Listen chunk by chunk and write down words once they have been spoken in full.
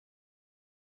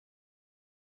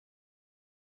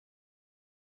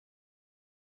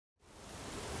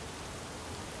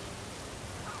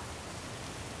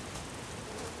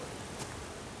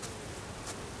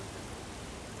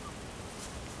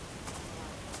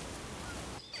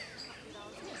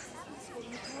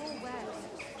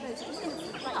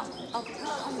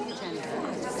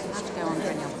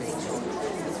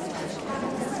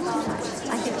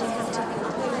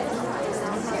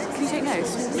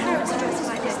Ladies,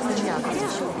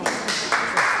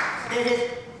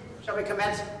 shall we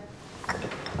commence?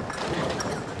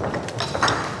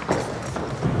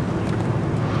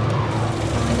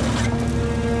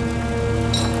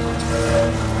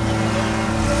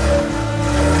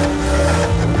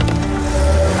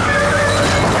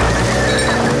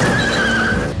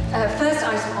 First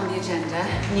item on the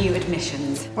agenda, new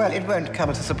admissions. Well, it won't come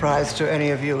as a surprise to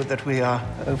any of you that we are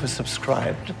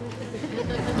oversubscribed.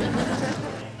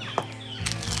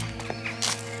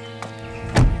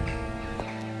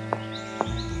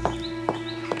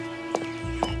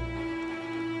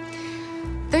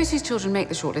 Those whose children make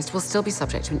the shortlist will still be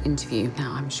subject to an interview.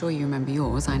 Now, I'm sure you remember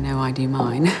yours. I know I do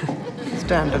mine.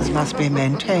 Standards must be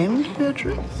maintained,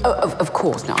 Beatrice. Oh, of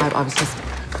course. No, I was just...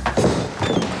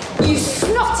 You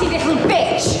snotty little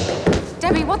bitch!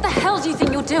 Debbie, what the hell do you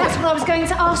think you're doing? That's what I was going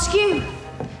to ask you.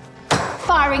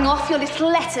 Firing off your little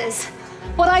letters.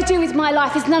 What I do with my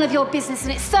life is none of your business,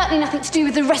 and it's certainly nothing to do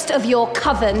with the rest of your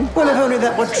coven. Well, if only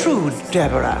that were true,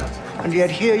 Deborah. And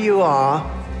yet here you are,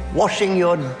 washing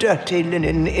your dirty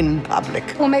linen in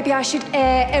public. Or maybe I should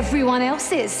air everyone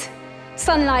else's.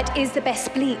 Sunlight is the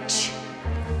best bleach.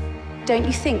 Don't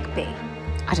you think, Bea?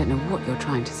 I don't know what you're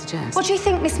trying to suggest. What do you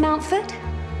think, Miss Mountford?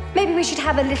 Maybe we should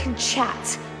have a little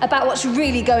chat about what's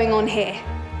really going on here.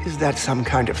 Is that some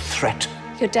kind of threat?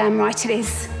 You're damn right it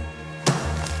is.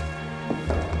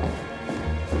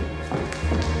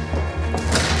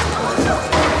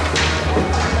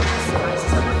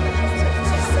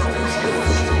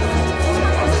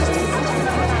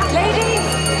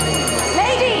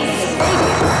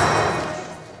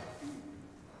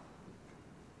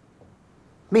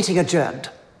 Meeting adjourned.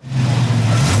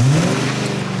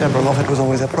 Deborah Moffat was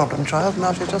always a problem child.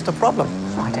 Now she's just a problem.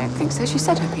 I don't think so. She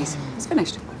said her piece. It's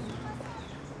finished.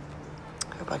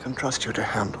 I hope I can trust you to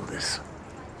handle this.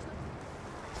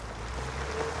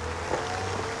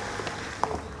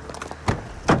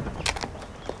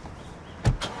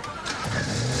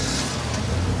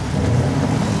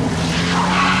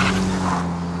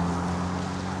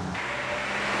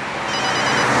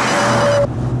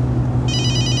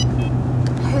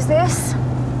 This?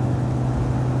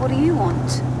 What do you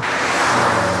want?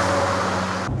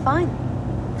 Fine.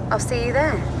 I'll see you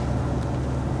there.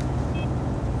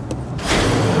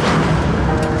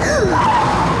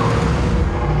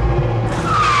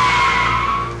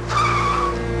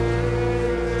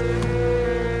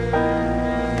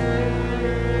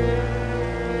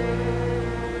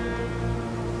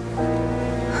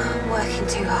 I'm working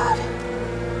too hard.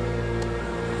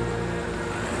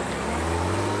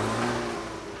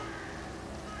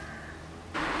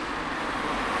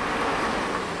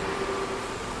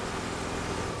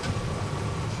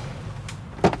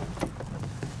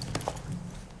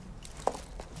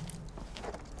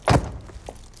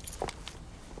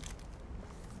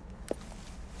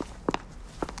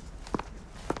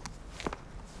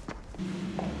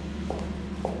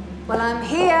 Well, I'm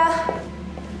here.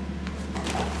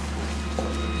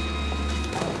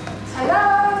 Hello?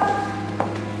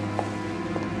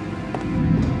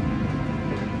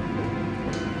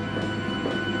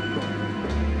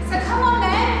 So come on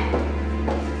then.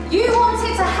 You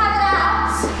wanted to have it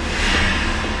out.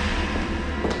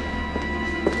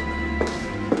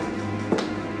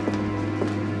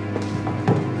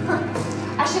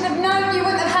 I should have known you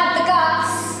wouldn't have had the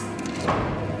guts.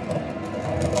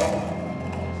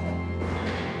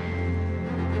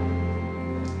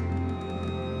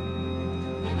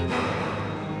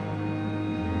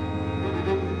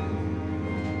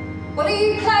 What are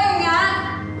you playing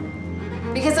at?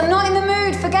 Because I'm not in the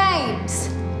mood for games.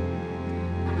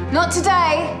 Not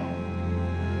today.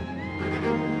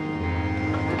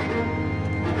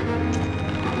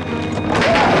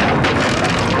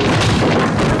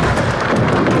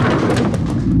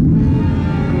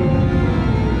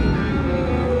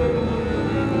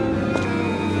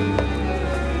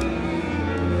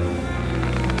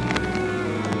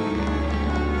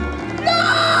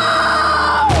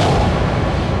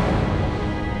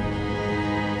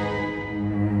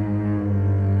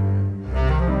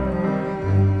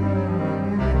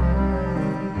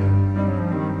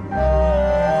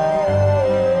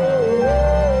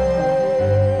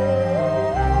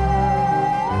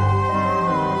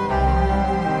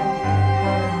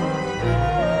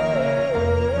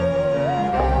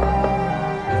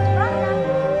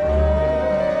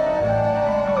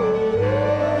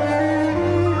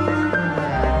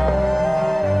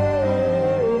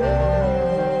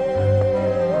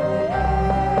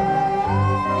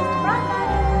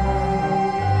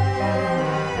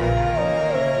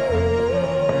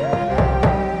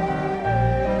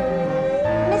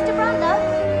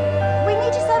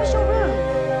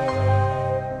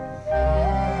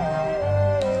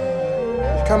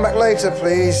 come back later,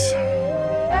 please.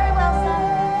 Very well, sir.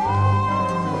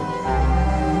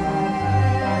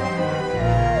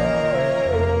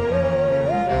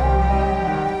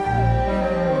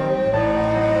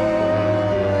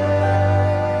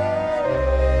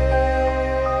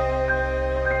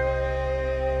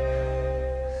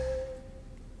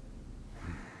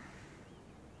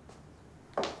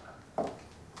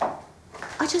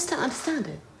 I just don't understand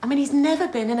it. I mean, he's never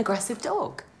been an aggressive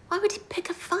dog. Why would he pick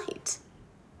a fight?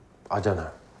 I don't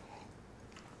know.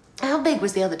 How big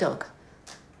was the other dog?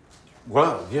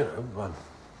 Well, you know,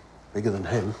 bigger than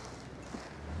him.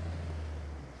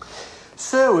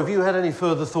 So, have you had any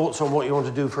further thoughts on what you want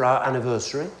to do for our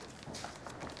anniversary?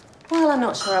 Well, I'm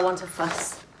not sure I want to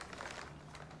fuss.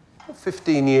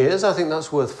 15 years, I think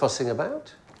that's worth fussing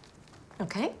about.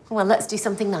 OK, well, let's do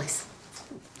something nice.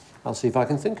 I'll see if I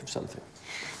can think of something.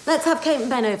 Let's have Kate and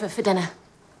Ben over for dinner.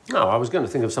 No, I was going to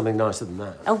think of something nicer than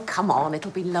that. Oh, come on,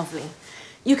 it'll be lovely.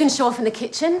 You can show off in the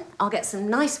kitchen, I'll get some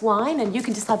nice wine, and you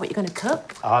can decide what you're going to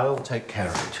cook. I'll take care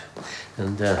of it.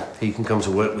 And he can come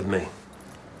to work with me.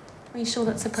 Are you sure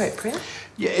that's appropriate?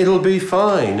 Yeah, it'll be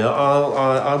fine.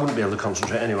 I wouldn't be able to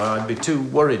concentrate anyway. I'd be too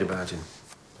worried about him.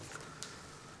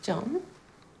 John?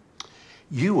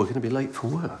 You were going to be late for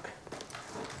work.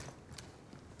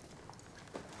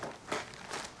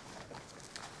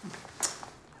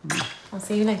 I'll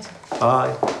see you later.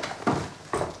 Bye.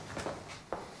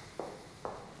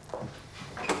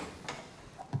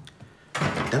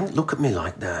 Don't look at me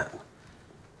like that.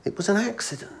 It was an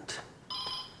accident.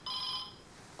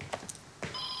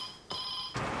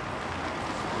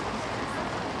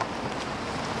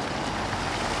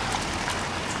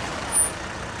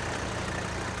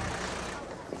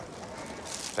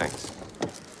 Thanks.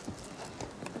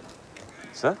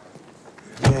 Sir?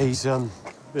 Yeah, he's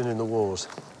been in the wars.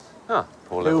 Ah,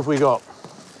 poor Who little. have we got?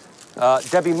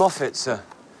 Debbie Moffat, sir.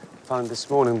 Found this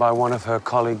morning by one of her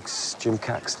colleagues, Jim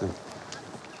Caxton.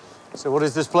 So what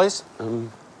is this place?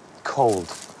 Cold.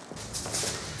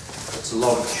 That's a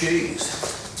lot of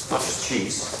cheese. Not just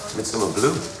cheese. Midsomer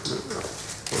Blue.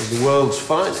 One of the world's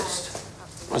finest.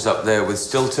 What's up there with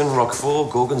Stilton,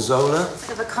 Roquefort, Gorgonzola?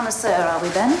 Bit of a connoisseur, are we,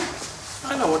 Ben?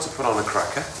 I know what to put on a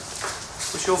cracker.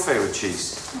 What's your favourite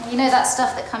cheese? You know that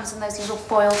stuff that comes in those little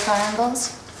foil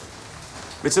triangles?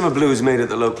 Midsomer Blue is made at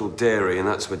the local dairy, and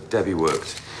that's where Debbie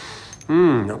worked.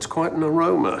 That's quite an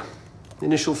aroma.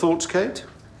 Initial thoughts, Kate?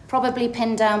 Probably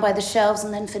pinned down by the shelves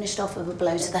and then finished off with a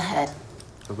blow to the head.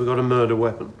 Have we got a murder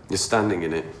weapon? You're standing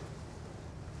in it.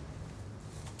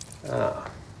 Ah.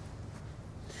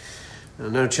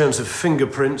 No chance of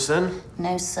fingerprints, then?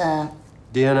 No, sir.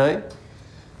 DNA?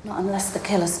 Not unless the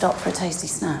killer stopped for a tasty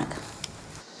snack.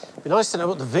 Be nice to know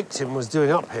what the victim was doing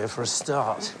up here for a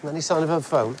start. Any sign of her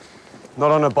phone? Not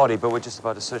on her body, but we're just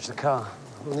about to search the car.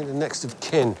 We'll need a next of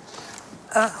kin.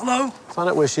 Hello? Find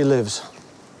out where she lives.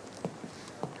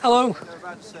 Hello?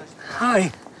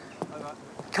 Hi.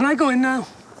 Can I go in now?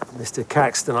 Mr.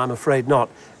 Caxton, I'm afraid not.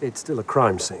 It's still a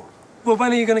crime scene. Well,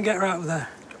 when are you going to get her out of there?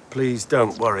 Please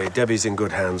don't worry. Debbie's in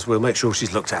good hands. We'll make sure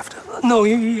she's looked after. No,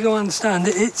 you don't understand.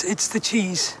 It's the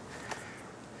cheese.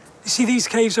 You see, these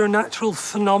caves are a natural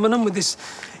phenomenon with this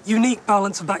unique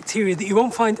balance of bacteria that you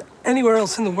won't find anywhere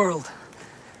else in the world.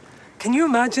 Can you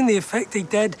imagine the effect a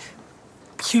dead,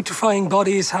 putrefying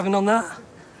body is having on that?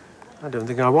 I don't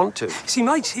think I want to. See,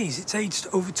 my cheese, it's aged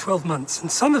over 12 months,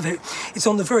 and some of it is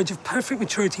on the verge of perfect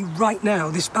maturity right now.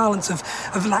 This balance of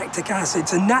lactic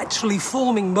acids, a naturally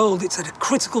forming mold, it's at a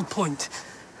critical point.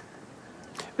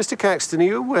 Mr. Caxton, are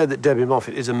you aware that Debbie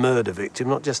Moffat is a murder victim,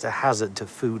 not just a hazard to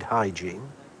food hygiene?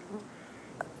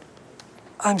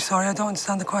 I'm sorry, I don't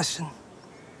understand the question.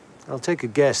 I'll take a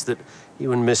guess that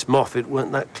you and Miss Moffat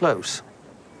weren't that close.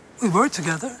 We were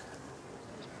together.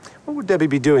 What would Debbie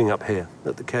be doing up here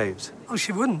at the caves? Oh,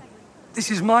 she wouldn't.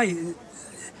 This is my...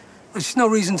 There's no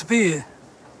reason to be here.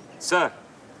 Sir?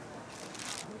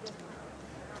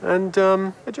 And,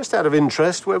 just out of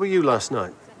interest, where were you last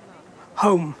night?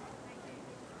 Home.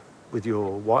 With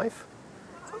your wife?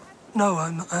 No,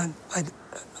 I'm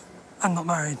not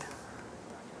married.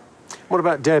 What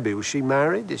about Debbie? Was she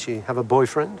married? Did she have a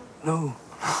boyfriend? No.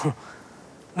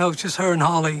 No, just her and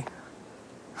Holly.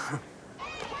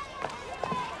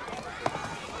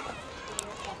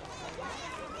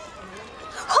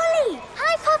 Holly!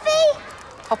 Hi, Poppy!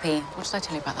 Poppy, what did I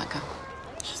tell you about that girl?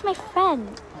 She's my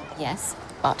friend. Yes,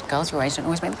 but girls your age don't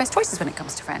always make the best choices when it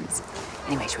comes to friends.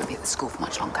 Anyway, she won't be at the school for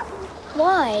much longer.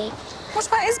 Why? What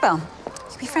about Isabel?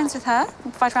 You'll be friends with her and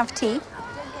invite her around for tea.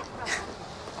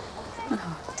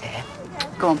 Oh, dear.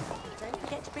 Go on. Don't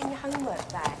forget to bring your homework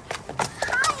back.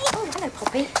 Hi! Oh, hello,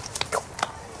 Poppy.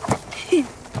 I'm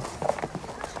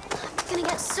gonna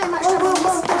get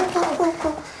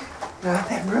Now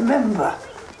then, remember,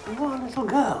 you are little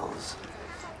girls.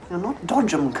 You're not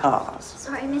dodgem cars.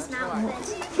 Sorry, Miss Mountford.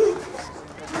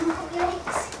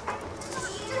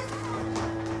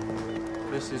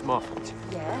 Mrs. Moffat.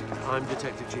 Yeah? I'm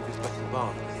Detective Chief Inspector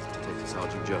Bartley, Detective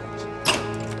Sergeant Jones.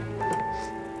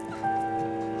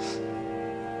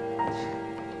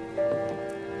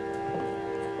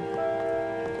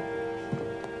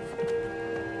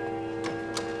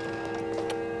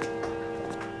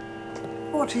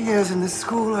 40 years in this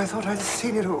school, I thought I'd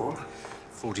seen it all.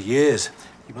 40 years.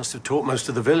 You must have taught most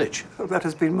of the village. Well, that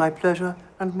has been my pleasure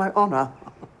and my honor.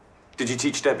 Did you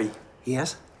teach Debbie?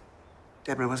 Yes.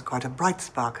 Deborah was quite a bright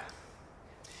spark.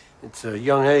 It's a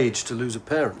young age to lose a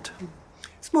parent.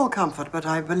 Small comfort, but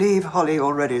I believe Holly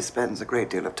already spends a great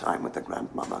deal of time with the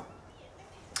grandmother.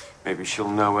 Maybe she'll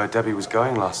know where Debbie was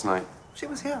going last night. She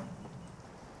was here.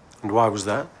 And why was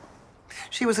that?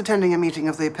 She was attending a meeting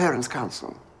of the Parents'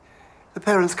 Council. The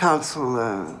Parents' Council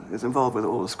is involved with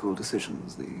all school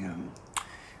decisions, the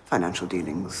financial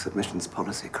dealings, admissions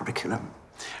policy, curriculum.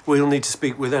 We'll need to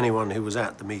speak with anyone who was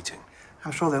at the meeting.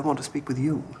 I'm sure they'll want to speak with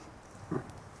you.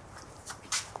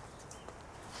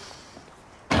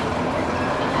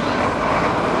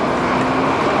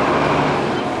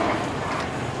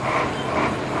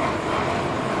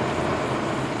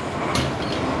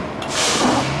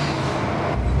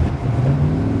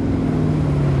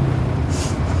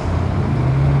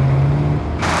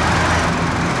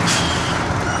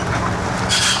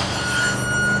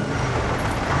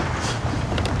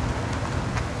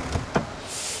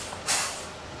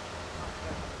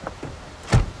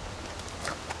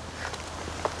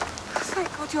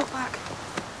 You're back.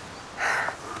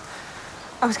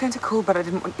 I was going to call, but I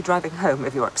didn't want you driving home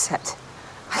if you're upset.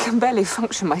 I can barely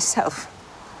function myself.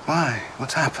 Why?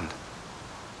 What's happened?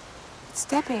 It's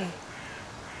Debbie.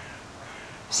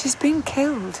 She's been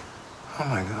killed. Oh,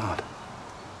 my God.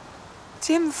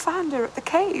 Jim found her at the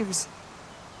caves.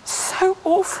 So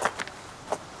awful.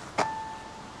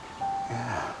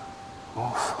 Yeah,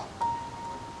 awful.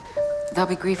 There'll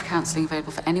be grief counselling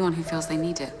available for anyone who feels they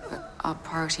need it, but our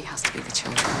priority has to be the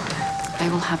children. They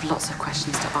will have lots of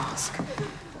questions to ask.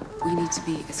 We need to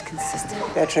be as consistent.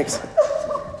 Beatrix,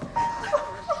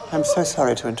 I'm so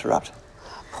sorry to interrupt.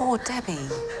 Poor Debbie.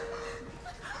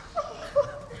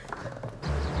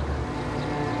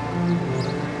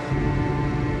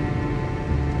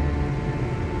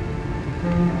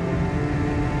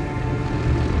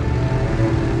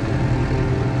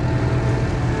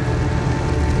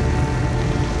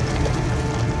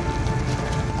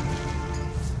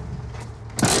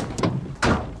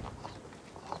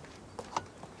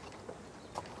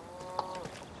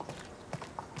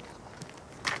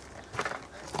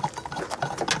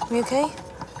 You okay?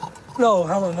 No,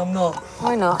 Helen, I'm not.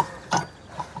 Why not?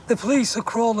 The police are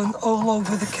crawling all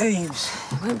over the caves.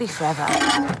 It won't be forever.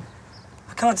 I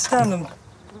can't stand them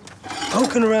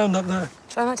poking around up there.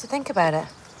 Try not to think about it.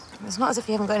 It's not as if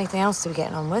you haven't got anything else to be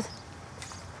getting on with.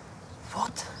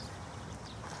 What?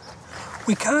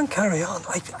 We can't carry on.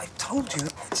 I told you,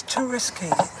 it's too risky.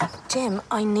 Jim,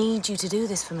 I need you to do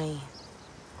this for me.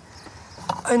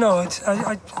 I know,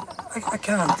 I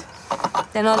can't.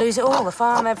 Then I'll lose it all, the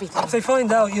farm, everything. If they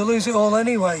find out, you'll lose it all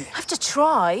anyway. I have to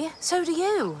try. So do you.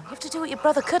 You have to do what your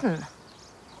brother couldn't.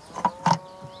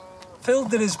 Phil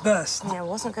did his best. Yeah, it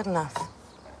wasn't good enough.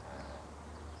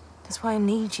 That's why I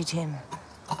need you, Jim.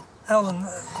 Helen...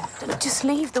 Just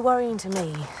leave the worrying to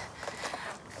me.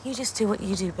 You just do what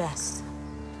you do best.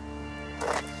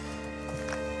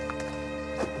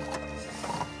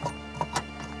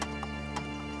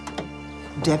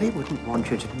 Debbie wouldn't want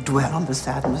you to dwell on the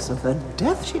sadness of her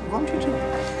death. She'd want you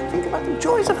to think about the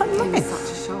joys of her life. It's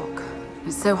such a shock.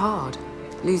 It's so hard,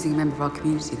 losing a member of our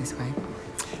community this way.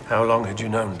 How long had you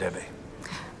known Debbie?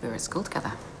 We were at school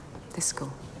together. This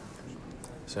school.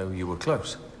 So you were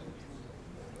close?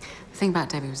 The thing about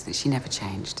Debbie was that she never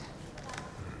changed.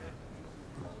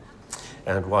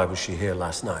 And why was she here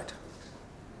last night?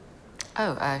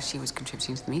 Oh, she was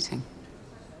contributing to the meeting.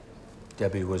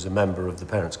 Debbie was a member of the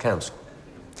Parents' Council.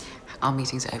 Our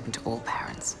meetings are open to all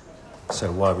parents.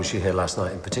 So why was she here last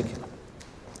night in particular?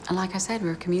 And like I said,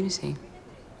 we're a community.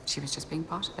 She was just being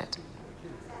part of it.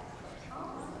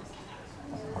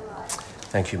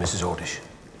 Thank you, Mrs. Ordish.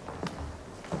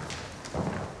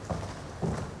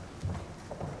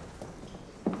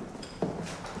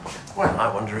 Well,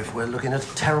 I wonder if we're looking at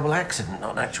a terrible accident,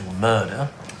 not actual murder.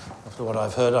 After what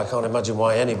I've heard, I can't imagine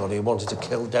why anybody wanted to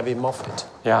kill Debbie Moffat.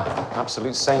 Yeah,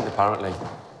 absolute saint, apparently.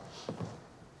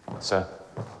 Sir.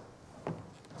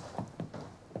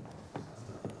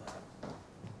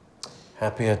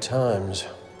 Happier times.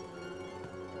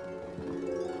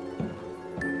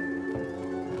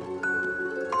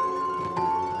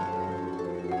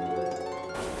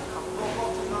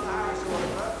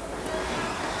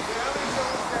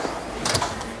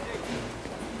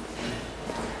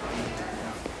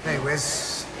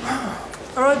 Wiz.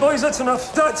 All right, boys, that's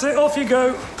enough. That's it, off you go.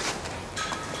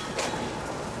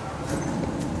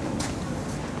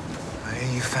 I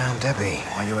hear you found Debbie.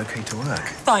 Are you okay to work?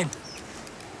 Fine.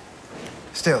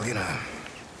 Still, you know,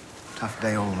 tough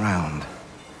day all round.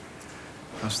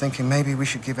 I was thinking maybe we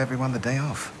should give everyone the day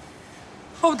off.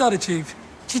 What would that achieve?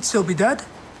 She'd still be dead.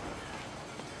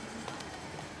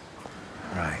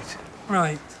 Right.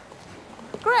 Right.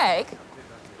 Greg,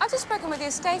 I've just spoken with the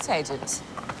estate agent.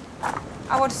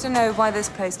 I wanted to know why this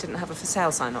place didn't have a for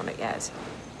sale sign on it yet.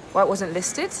 Why it wasn't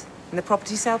listed in the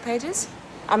property sale pages.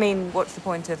 I mean, what's the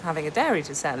point of having a dairy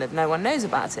to sell if no one knows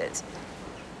about it?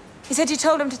 He said you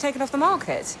told him to take it off the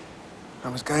market. I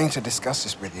was going to discuss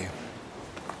this with you.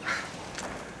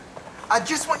 I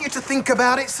just want you to think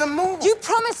about it some more. You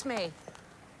promised me.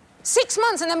 6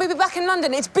 months and then we'll be back in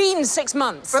London. It's been 6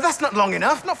 months. But that's not long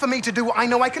enough. Not for me to do what I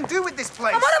know I can do with this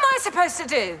place. And what am I supposed to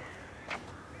do?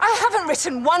 I haven't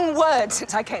written one word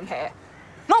since I came here.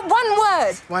 Not one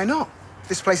word. Why not?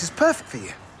 This place is perfect for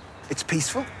you. It's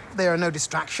peaceful. There are no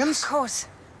distractions. Of course.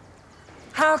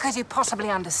 How could you possibly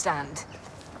understand?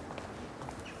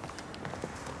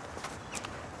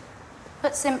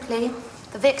 Put simply,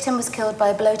 the victim was killed by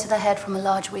a blow to the head from a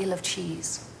large wheel of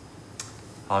cheese.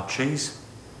 Hard cheese?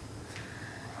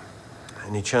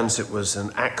 Any chance it was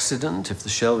an accident if the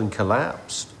shelving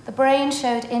collapsed? The brain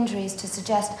showed injuries to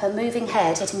suggest her moving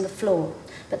head hitting the floor,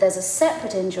 but there's a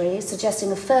separate injury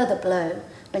suggesting a further blow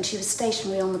when she was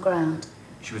stationary on the ground.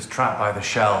 She was trapped by the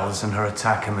shells and her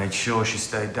attacker made sure she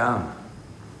stayed down.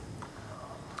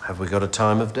 Have we got a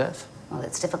time of death? Well,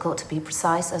 it's difficult to be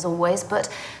precise, as always, but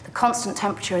the constant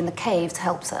temperature in the caves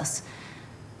helps us.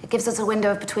 It gives us a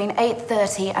window of between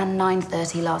 8:30 and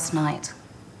 9:30 last night.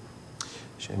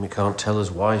 Shame you can't tell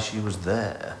us why she was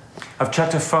there. I've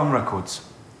checked her phone records.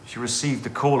 She received a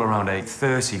call around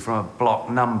 8:30 from a blocked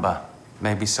number.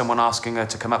 Maybe someone asking her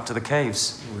to come up to the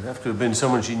caves. It would have to have been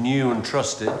someone she knew and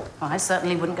trusted. Well, I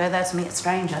certainly wouldn't go there to meet a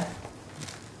stranger.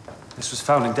 This was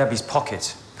found in Debbie's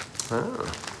pocket. Oh.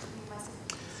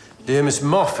 Dear Miss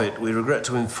Moffat, we regret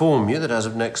to inform you that as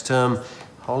of next term,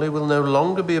 Holly will no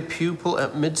longer be a pupil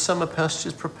at Midsomer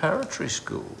Pastures Preparatory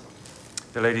School.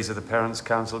 The ladies of the Parents'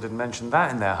 Council didn't mention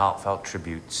that in their heartfelt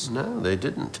tributes. No, they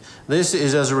didn't. This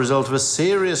is as a result of a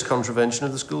serious contravention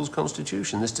of the school's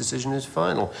constitution. This decision is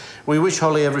final. We wish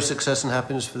Holly every success and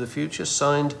happiness for the future.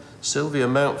 Signed, Sylvia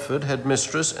Mountford,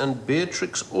 Headmistress, and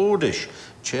Beatrix Ordish,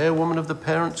 Chairwoman of the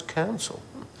Parents' Council.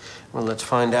 Well, let's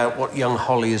find out what young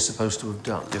Holly is supposed to have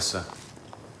done. Yes, sir.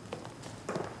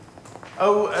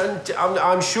 Oh, and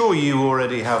I'm sure you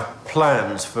already have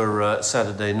plans for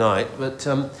Saturday night, but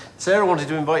Sarah wanted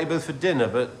to invite you both for dinner,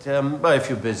 but well, if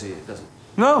you're busy, it doesn't...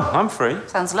 No, I'm free.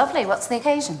 Sounds lovely. What's the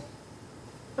occasion?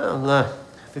 Well,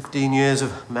 15 years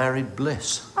of married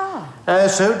bliss. Ah.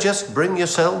 So just bring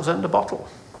yourselves and a bottle.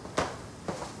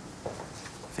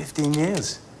 15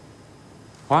 years?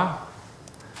 Wow.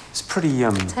 It's pretty,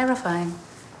 Terrifying.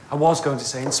 I was going to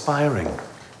say inspiring.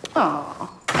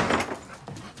 Oh.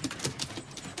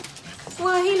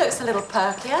 Well, he looks a little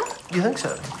perkier. You think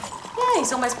so? Yeah,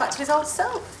 he's almost back to his old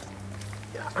self.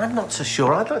 Yeah, I'm not so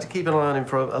sure. I'd like to keep an eye on him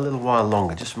for a little while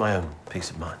longer, just for my own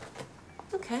peace of mind.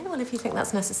 Okay, well, if you think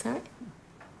that's necessary.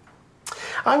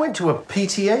 I went to a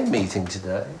PTA meeting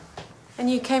today. And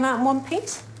you came out in one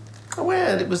piece?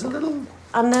 Well, it was a little...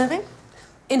 Unnerving?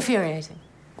 Infuriating?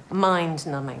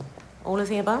 Mind-numbing? All of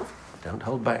the above? Don't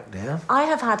hold back, dear. I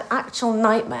have had actual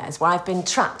nightmares where I've been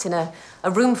trapped in a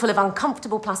room full of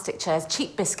uncomfortable plastic chairs,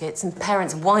 cheap biscuits, and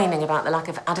parents whining about the lack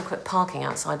of adequate parking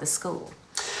outside the school.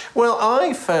 Well,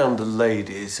 I found the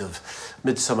ladies of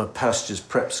Midsomer Pastures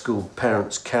Prep School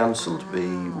Parents' Council to be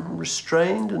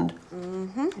restrained and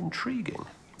intriguing.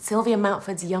 Sylvia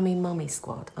Mountford's Yummy Mummy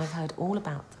Squad. I've heard all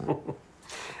about them.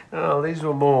 Oh, these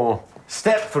were more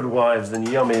Stepford wives than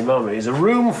yummy mummies. A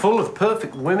room full of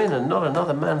perfect women and not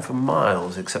another man for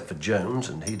miles, except for Jones,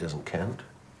 and he doesn't count.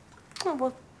 Oh,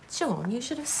 well, John, you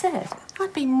should have said.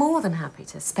 I'd be more than happy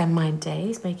to spend my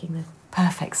days making the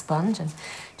perfect sponge and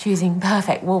choosing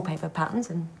perfect wallpaper patterns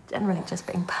and generally just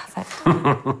being perfect.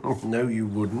 No, you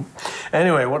wouldn't.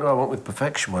 Anyway, what do I want with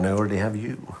perfection when I already have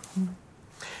you?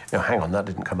 Now, hang on, that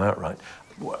didn't come out right.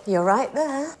 What? You're right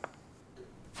there.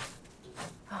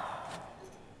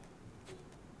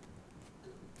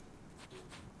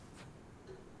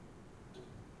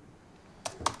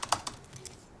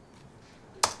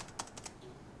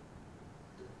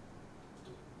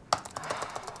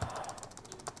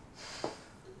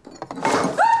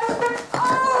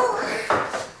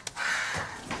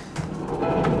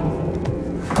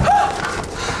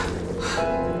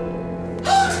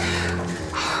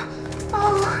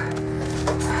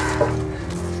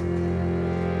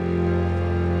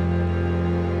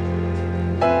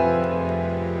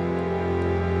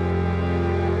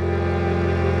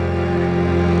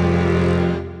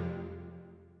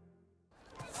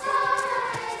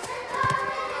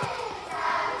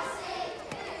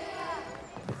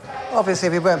 Obviously,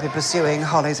 we won't be pursuing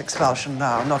Holly's expulsion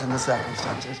now, not in the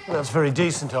circumstances. Well, that's very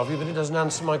decent of you, but it doesn't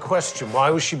answer my question. Why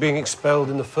was she being expelled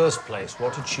in the first place?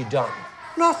 What had she done?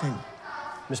 Nothing.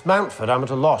 Miss Mountford, I'm at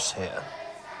a loss here.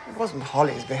 It wasn't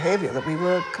Holly's behaviour that we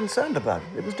were concerned about.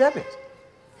 It was Debbie's.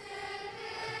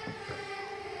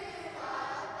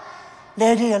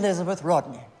 Lady Elizabeth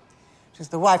Rodney. She's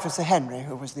the wife of Sir Henry,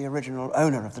 who was the original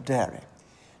owner of the dairy.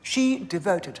 She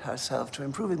devoted herself to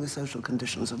improving the social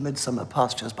conditions of Midsomer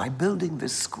Pastures by building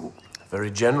this school. Very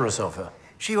generous of her.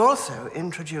 She also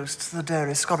introduced the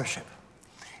dairy scholarship,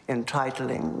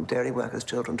 entitling dairy workers'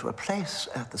 children to a place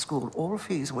at the school, all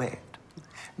fees waived.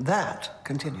 That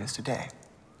continues today,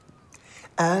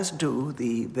 as do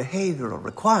the behavioral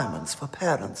requirements for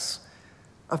parents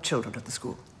of children at the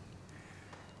school.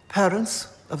 Parents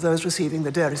of those receiving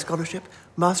the dairy scholarship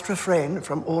must refrain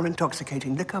from all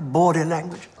intoxicating liquor, bawdy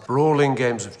language. Brawling,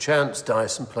 games of chance,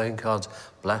 dice and playing cards,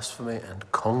 blasphemy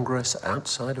and congress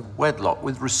outside of wedlock.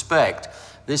 With respect,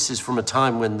 this is from a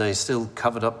time when they still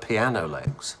covered up piano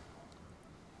legs.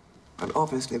 But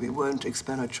obviously we won't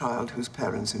expel a child whose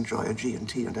parents enjoy a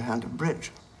G&T and a hand of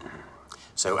bridge.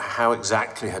 So how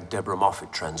exactly had Deborah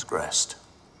Moffat transgressed?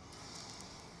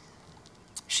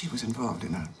 She was involved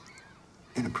in an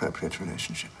inappropriate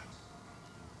relationship.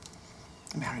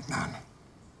 A married man.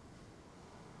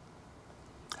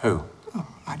 Who? Oh,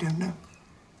 I don't know.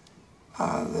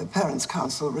 The Parents'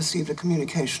 Council received a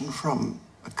communication from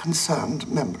a concerned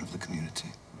member of the community.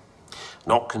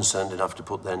 Not concerned enough to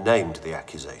put their name to the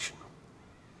accusation.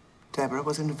 Deborah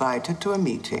was invited to a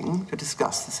meeting to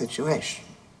discuss the situation.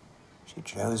 She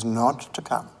chose not to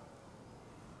come.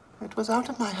 It was out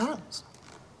of my hands.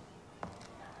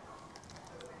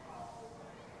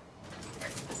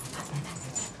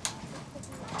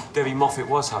 Debbie Moffat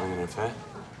was having an affair.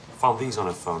 Found these on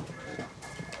her phone.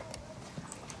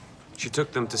 She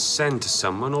took them to send to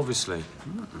someone, obviously.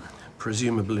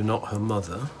 Presumably not her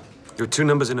mother. There were two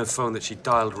numbers in her phone that she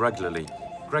dialed regularly.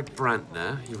 Greg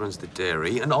Brantner, he runs the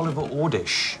dairy, and Oliver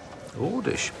Ordish.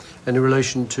 Ordish? Any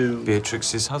relation to...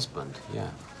 Beatrix's husband, yeah.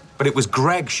 But it was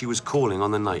Greg she was calling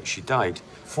on the night she died.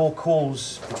 4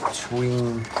 calls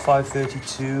between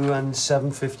 5:32 and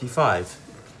 7:55.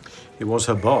 He was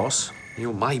her boss.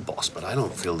 You're my boss, but I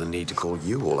don't feel the need to call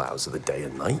you all hours of the day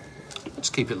and night. Let's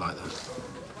keep it like that.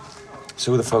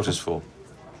 So who are the photos for?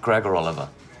 Greg or Oliver?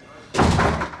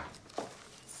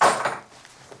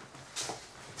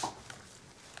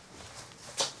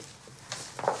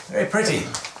 Very pretty.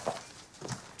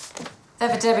 They're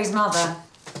for Debbie's mother.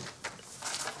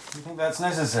 You think that's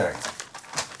necessary?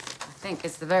 I think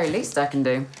it's the very least I can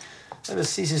do. Never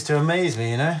ceases to amaze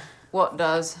me, you know? What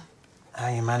does? How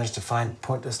you manage to find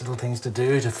pointless little things to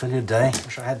do to fill your day.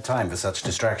 Wish I had time for such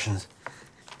distractions.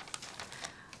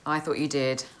 I thought you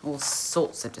did. All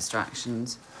sorts of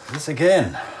distractions. Once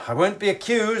again, I won't be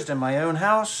accused in my own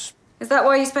house. Is that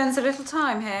why you spend so little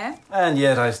time here? And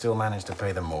yet I still manage to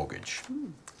pay the mortgage.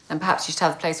 Then perhaps you should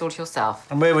have the place all to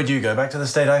yourself. And where would you go? Back to the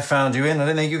state I found you in? I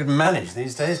don't think you could manage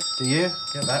these days. Do you?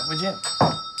 Get that, would you?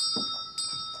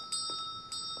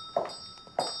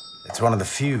 It's one of the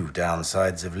few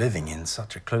downsides of living in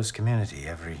such a close community.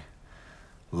 Every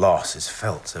loss is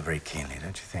felt so very keenly,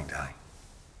 don't you think, darling?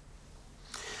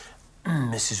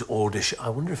 Mrs. Ordish, I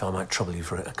wonder if I might trouble you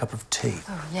for a cup of tea.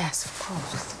 Oh, yes, of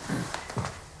course.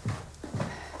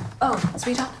 Oh,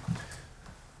 sweetheart?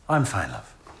 I'm fine,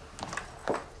 love.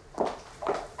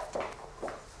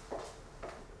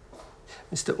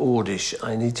 Mr. Ordish,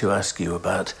 I need to ask you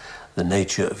about the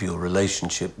nature of your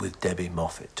relationship with Debbie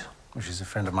Moffat. Well, she's a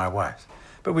friend of my wife's.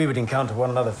 But we would encounter one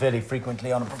another fairly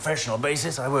frequently on a professional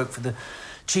basis. I work for the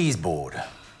Cheese Board.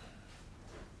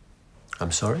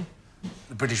 I'm sorry?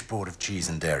 The British Board of Cheese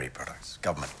and Dairy Products.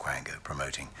 Government quango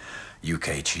promoting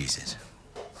UK cheeses.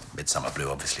 Midsomer Blue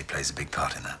obviously plays a big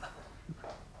part in that.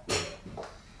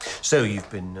 So you've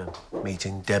been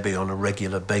meeting Debbie on a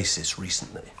regular basis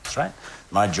recently? That's right.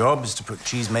 My job is to put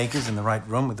cheesemakers in the right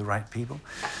room with the right people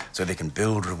so they can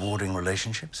build rewarding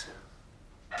relationships.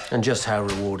 And just how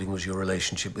rewarding was your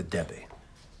relationship with Debbie?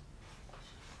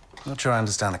 Not sure I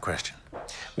understand the question.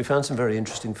 We found some very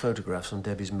interesting photographs on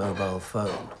Debbie's mobile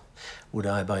phone. Would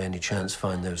I, by any chance,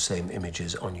 find those same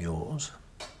images on yours?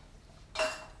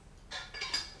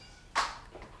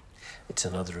 It's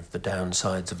another of the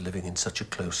downsides of living in such a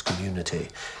close community.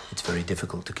 It's very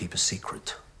difficult to keep a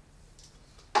secret.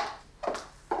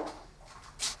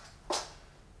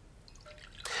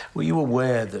 Were you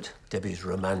aware that Debbie's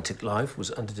romantic life was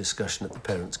under discussion at the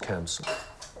Parents' Council?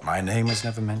 My name was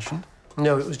never mentioned?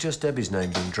 No, it was just Debbie's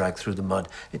name being dragged through the mud.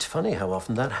 It's funny how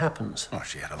often that happens. Oh,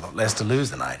 she had a lot less to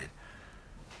lose than I did.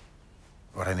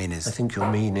 What I mean is... I think your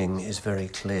meaning is very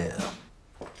clear.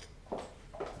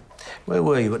 Where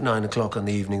were you at 9 o'clock on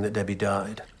the evening that Debbie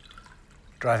died?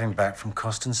 Driving back from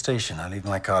Coston Station. I leave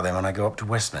my car there when I go up to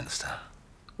Westminster.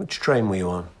 Which train were you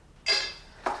on?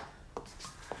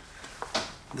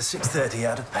 The 6:30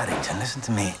 out of Paddington. Listen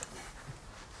to me.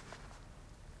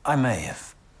 I may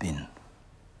have been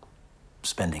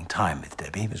spending time with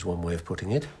Debbie. There's one way of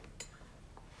putting it.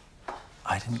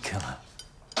 I didn't kill her.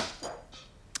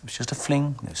 It was just a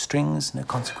fling, no strings, no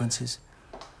consequences.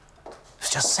 It was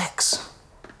just sex.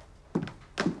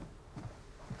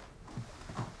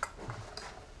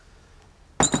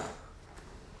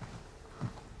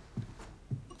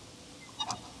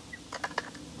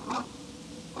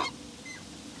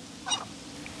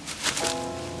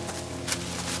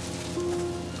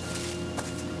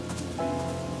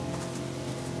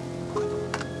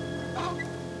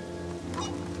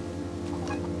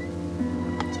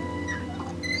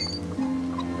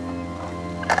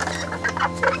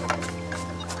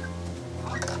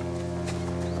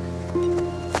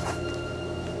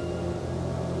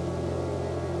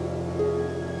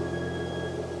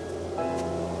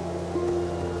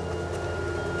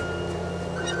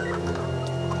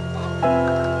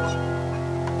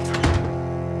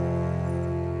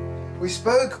 We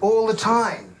spoke all the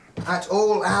time, at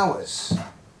all hours.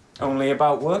 Only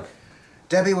about work?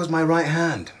 Debbie was my right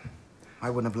hand. I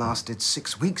wouldn't have lasted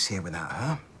 6 weeks here without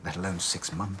her, let alone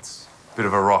 6 months. Bit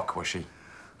of a rock, was she?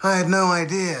 I had no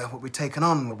idea what we'd taken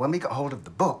on when we got hold of the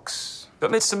books.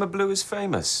 But Midsomer Blue is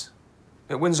famous.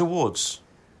 It wins awards.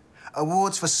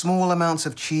 Awards for small amounts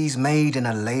of cheese made in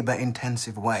a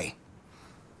labor-intensive way.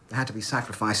 There had to be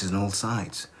sacrifices on all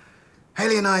sides.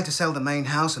 Haley and I had to sell the main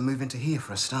house and move into here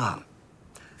for a start.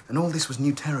 And all this was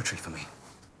new territory for me.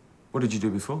 What did you do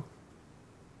before?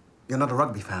 You're not a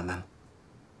rugby fan, then?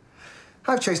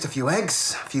 I've chased a few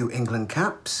eggs, a few England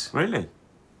caps. Really?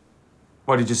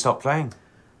 Why did you stop playing?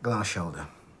 Glass shoulder.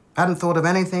 Hadn't thought of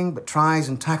anything but tries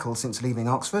and tackles since leaving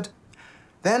Oxford.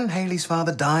 Then Haley's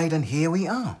father died, and here we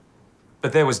are.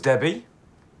 But there was Debbie.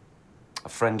 A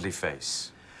friendly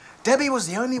face. Debbie was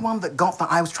the only one that got that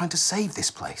I was trying to save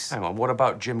this place. Hang on, what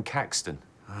about Jim Caxton?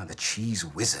 Ah, the cheese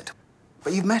wizard.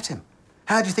 But you've met him.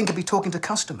 How do you think he'd be talking to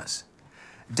customers?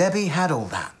 Debbie had all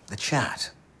that, the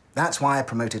chat. That's why I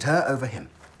promoted her over him.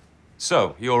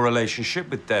 So, your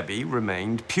relationship with Debbie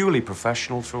remained purely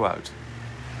professional throughout?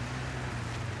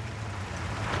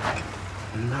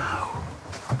 No.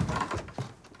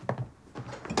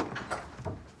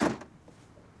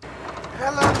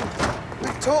 Helen,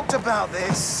 we've talked about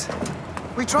this.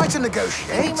 We tried to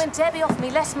negotiate. You mean when Debbie offered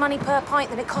me less money per pint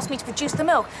than it cost me to produce the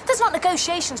milk? That's not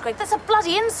negotiations, Greg. That's a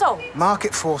bloody insult.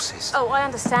 Market forces. Oh, I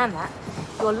understand that.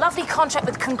 Your lovely contract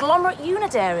with Conglomerate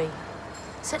Unidairy.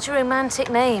 Such a romantic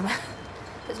name.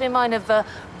 Puts me in mind of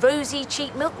rosy,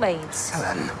 cheap milkmaids.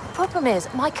 Helen. The problem is,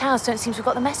 my cows don't seem to have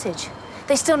got the message.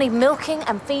 They still need milking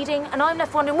and feeding, and I'm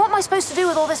left wondering, what am I supposed to do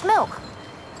with all this milk?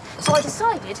 So I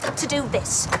decided to do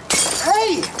this.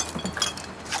 Hey!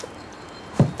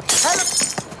 Helen!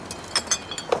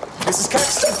 Mrs.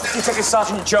 Caxton, Detective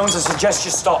Sergeant Jones, I suggest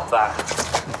you stop that.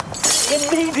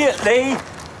 Immediately!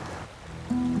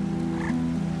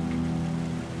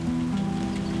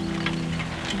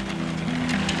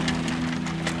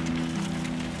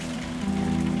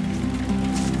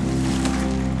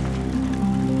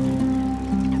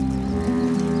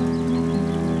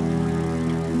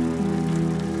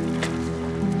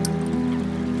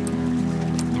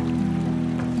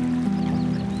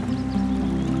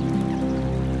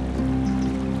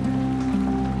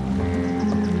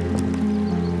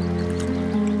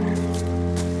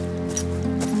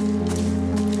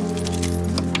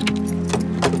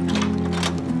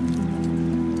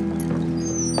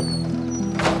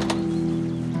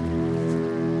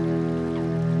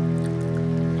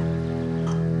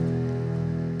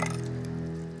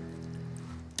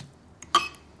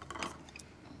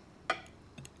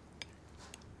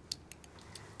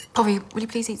 Poppy, will you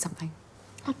please eat something?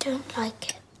 I don't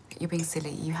like it. You're being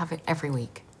silly. You have it every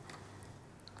week.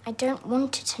 I don't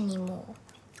want it anymore.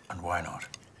 And why not?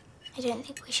 I don't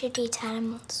think we should eat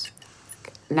animals.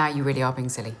 Now you really are being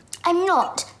silly. I'm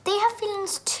not. They have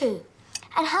feelings too.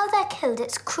 And how they're killed,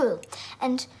 it's cruel.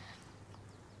 And...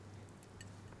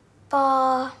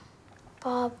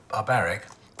 Barbaric?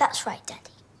 That's right, Daddy.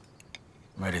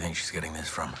 Where do you think she's getting this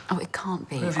from? Oh, it can't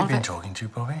be. Who have you been talking to,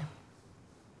 Bobby?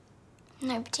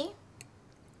 Nobody.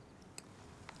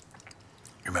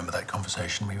 You remember that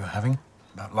conversation we were having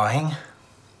about lying?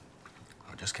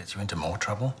 It just gets you into more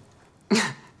trouble.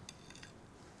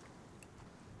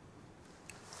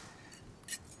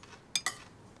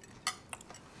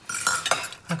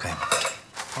 Okay.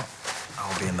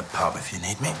 pub if you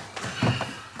need me.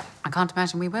 I can't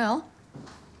imagine we will.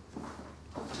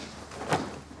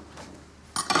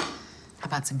 How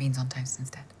about some beans on toast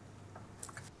instead?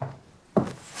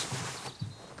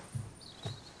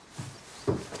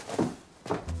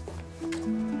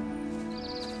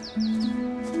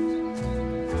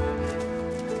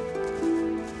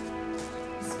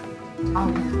 Oh,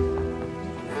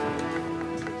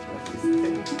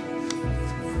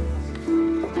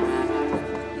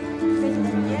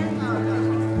 yeah.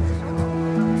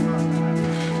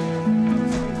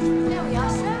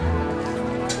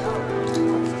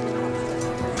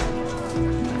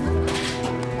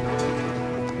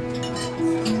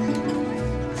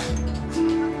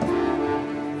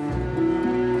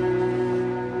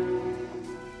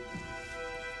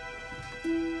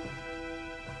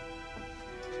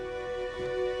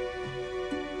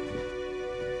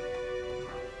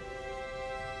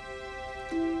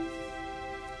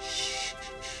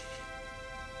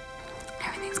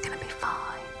 Everything's gonna be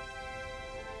fine.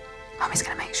 Mummy's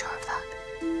gonna make sure of that.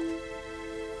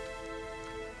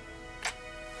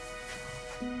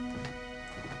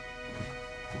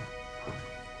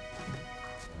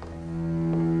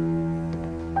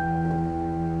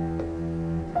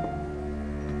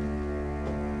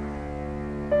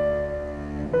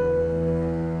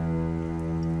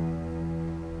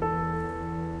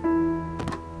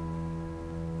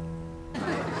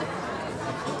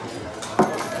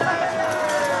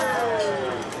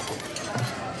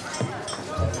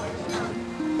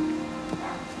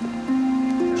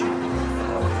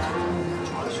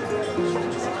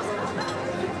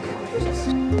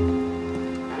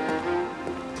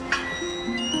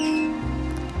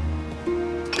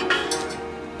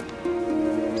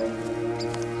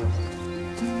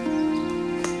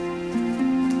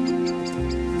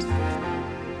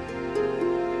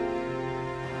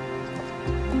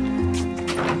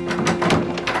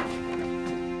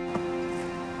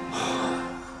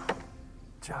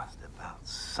 Just about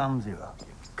sums you up,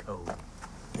 you cold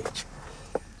bitch.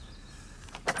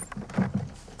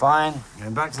 Fine,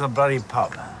 going back to the bloody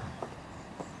pub.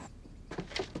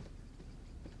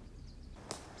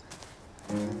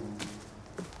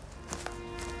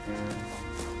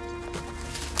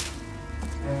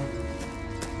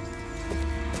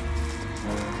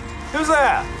 Who's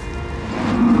there?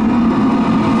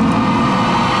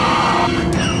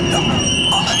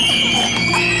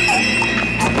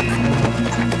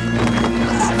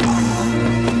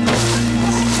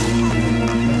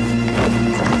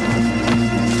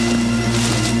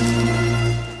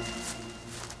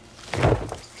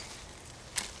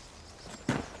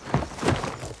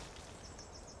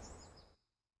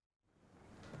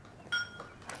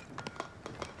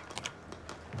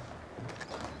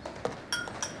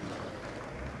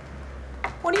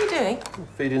 What are you doing?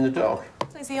 Feeding the dog.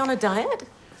 Is he on a diet?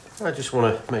 I just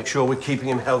want to make sure we're keeping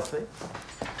him healthy.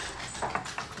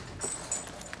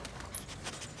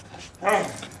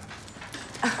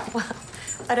 Well,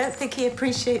 I don't think he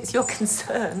appreciates your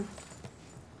concern.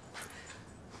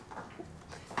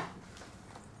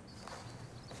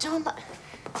 John,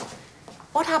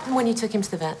 what happened when you took him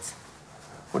to the vets?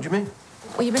 What do you mean?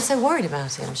 Well, you've been so worried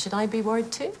about him. Should I be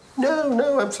worried too?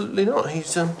 No, absolutely not.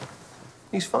 He's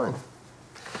fine.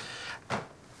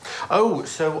 Oh,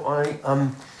 so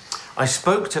I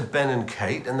spoke to Ben and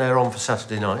Kate, and they're on for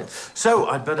Saturday night. So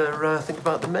I'd better think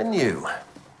about the menu.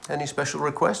 Any special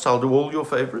requests? I'll do all your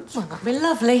favourites. Well, that'd be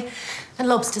lovely. And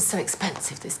lobster's so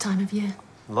expensive this time of year.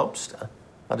 Lobster?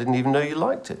 I didn't even know you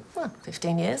liked it. Well,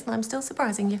 15 years, and I'm still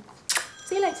surprising you.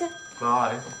 See you later.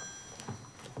 Bye.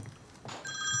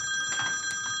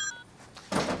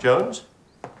 Jones?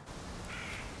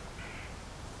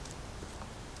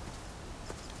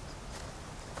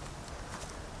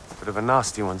 Bit of a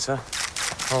nasty one, sir.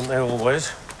 Aren't they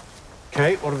always?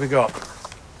 Kate, what have we got?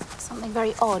 Something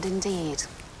very odd indeed.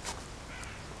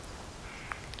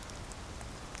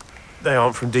 They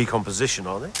aren't from decomposition,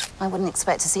 are they? I wouldn't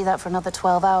expect to see that for another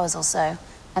 12 hours or so.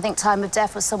 I think time of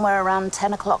death was somewhere around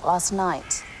 10 o'clock last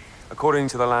night. According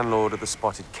to the landlord of the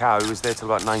Spotted Cow, he was there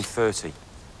till about 9:30.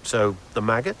 So, the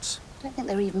maggots? I don't think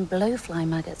they're even blowfly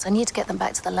maggots. I need to get them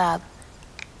back to the lab.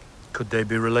 Could they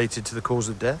be related to the cause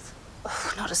of death?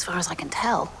 Not as far as I can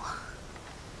tell.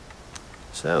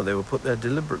 So, they were put there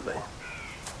deliberately.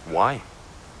 Why?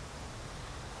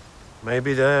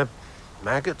 Maybe they're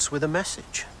maggots with a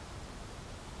message.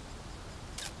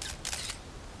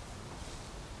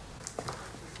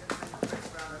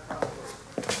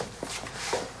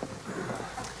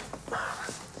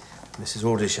 Mrs.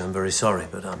 Ordish, I'm very sorry,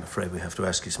 but I'm afraid we have to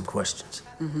ask you some questions.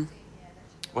 Mm-hmm.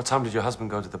 What time did your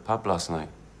husband go to the pub last night?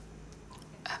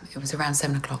 It was around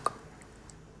 7 o'clock.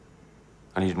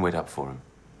 And you didn't wait up for him?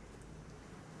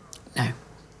 No.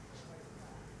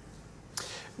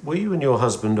 Were you and your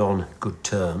husband on good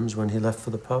terms when he left for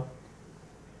the pub?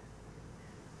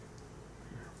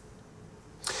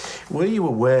 Were you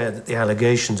aware that the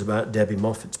allegations about Debbie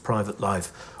Moffat's private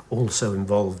life also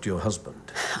involved your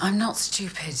husband? I'm not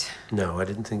stupid. No, I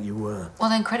didn't think you were. Well,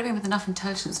 then credit me with enough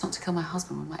intelligence not to kill my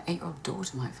husband when my 8-year-old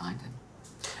daughter might find him.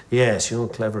 Yes, you're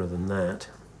cleverer than that.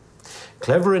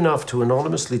 Clever enough to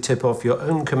anonymously tip off your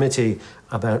own committee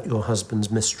about your husband's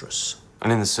mistress.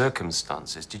 And in the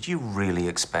circumstances, did you really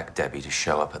expect Debbie to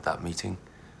show up at that meeting?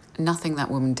 Nothing that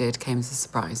woman did came as a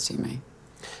surprise to me.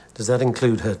 Does that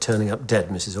include her turning up dead,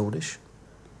 Mrs. Ordish?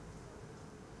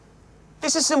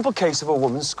 It's a simple case of a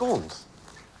woman scorned.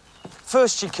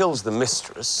 First she kills the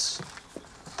mistress,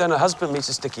 then her husband meets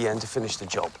a sticky end to finish the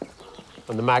job.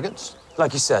 And the maggots?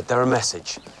 Like you said, they're a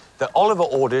message. That Oliver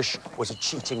Ordish was a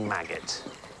cheating maggot.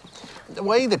 The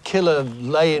way the killer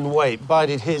lay in wait,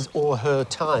 bided his or her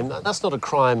time, that's not a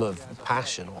crime of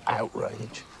passion or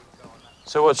outrage.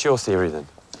 So what's your theory, then?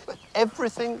 But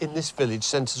everything in this village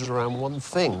centres around one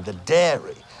thing, the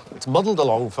dairy. It's muddled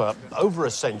along for over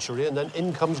a century, and then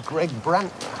in comes Greg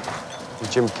Brandt.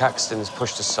 And Jim Caxton is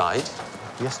pushed aside.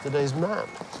 Yesterday's man.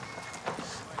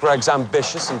 Greg's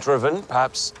ambitious and driven.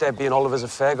 Perhaps Debbie and Oliver's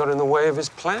affair got in the way of his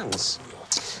plans.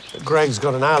 But Greg's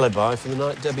got an alibi for the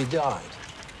night Debbie died.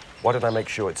 Why did I make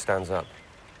sure it stands up?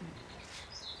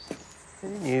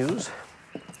 Any news?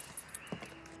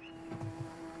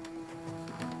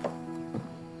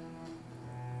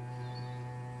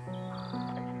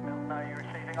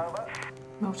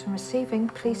 Milton receiving.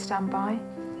 Please stand by.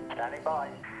 Standing by.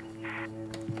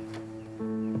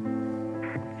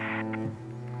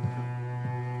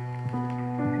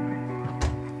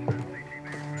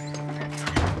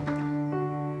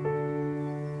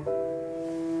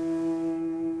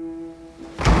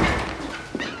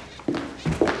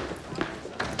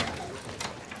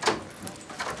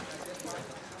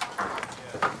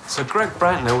 So Greg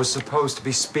Brantner was supposed to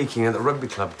be speaking at the rugby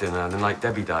club dinner the night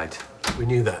Debbie died. We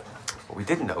knew that. What we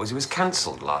didn't know is he was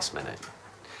cancelled last minute.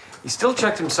 He still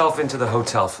checked himself into the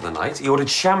hotel for the night. He ordered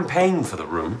champagne for the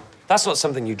room. That's not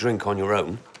something you drink on your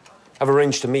own. I've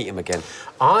arranged to meet him again.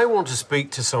 I want to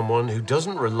speak to someone who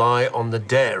doesn't rely on the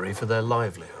dairy for their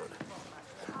livelihood.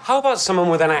 How about someone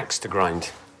with an axe to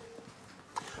grind?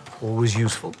 Always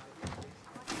useful.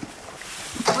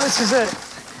 This is it.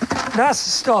 That's the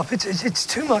stop. It's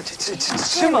too much.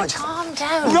 It's too much. Calm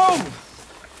down. No!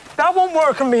 That won't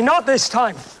work on me, not this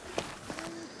time.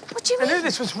 What do you mean? I knew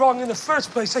this was wrong in the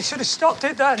first place. I should have stopped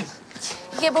it then.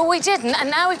 Yeah, but we didn't,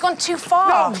 and now we've gone too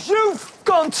far. No, you've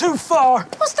gone too far.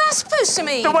 What's that supposed to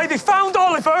mean? The way they found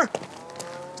Oliver.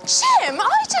 Jim,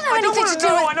 I didn't have anything to do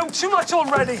with... I know too much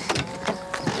already.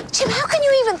 Jim, how can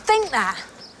you even think that?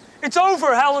 It's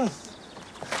over, Helen.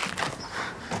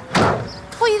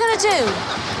 What are you going to do?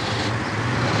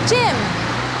 Jim!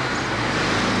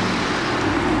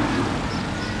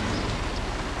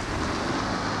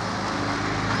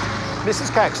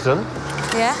 Mrs. Caxton?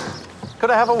 Yeah?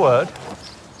 Could I have a word?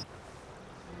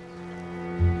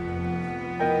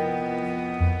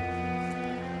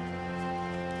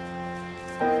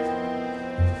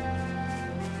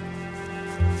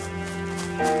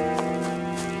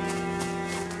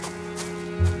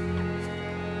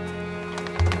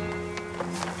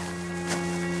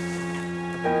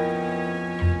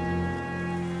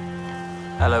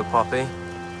 Hello, Poppy.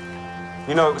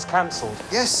 You know it was cancelled?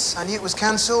 Yes, I knew it was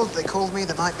cancelled. They called me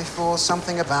the night before,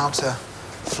 something about a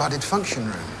flooded function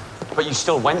room. But you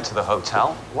still went to the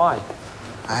hotel. Why?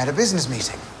 I had a business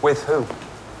meeting. With who?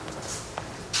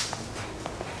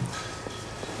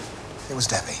 It was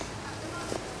Debbie.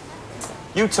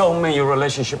 You told me your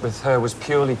relationship with her was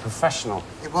purely professional.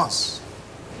 It was.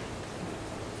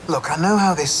 Look, I know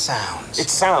how this sounds. It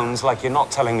sounds like you're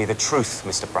not telling me the truth,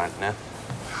 Mr. Brantner.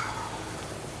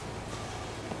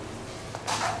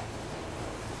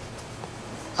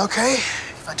 Okay,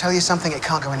 if I tell you something, it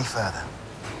can't go any further.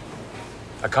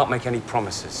 I can't make any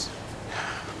promises.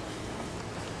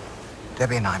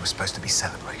 Debbie and I were supposed to be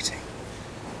celebrating.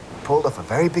 Pulled off a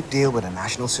very big deal with a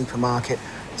national supermarket,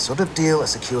 the sort of deal that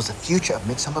secures the future of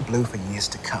Midsomer Blue for years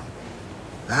to come.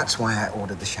 That's why I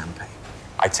ordered the champagne.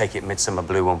 I take it Midsomer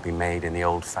Blue won't be made in the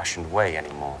old-fashioned way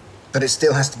anymore. But it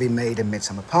still has to be made in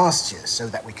Midsummer pastures so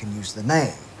that we can use the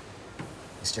name.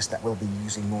 It's just that we'll be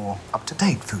using more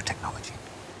up-to-date food technology.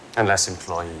 And less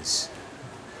employees.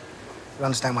 You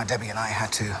understand why Debbie and I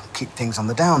had to keep things on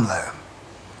the down low.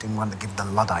 Didn't want to give the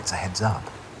Luddites a heads up.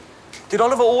 Did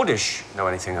Oliver Ordish know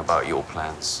anything about your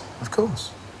plans? Of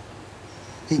course.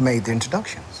 He made the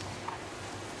introductions.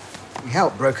 He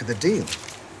helped broker the deal.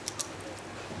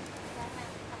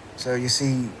 So you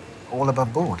see, all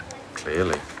above board.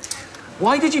 Clearly.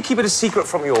 Why did you keep it a secret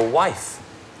from your wife?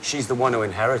 She's the one who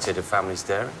inherited a family's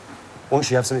dairy. Won't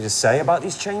she have something to say about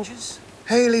these changes?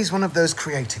 Hayley's one of those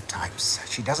creative types.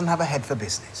 She doesn't have a head for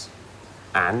business.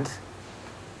 And?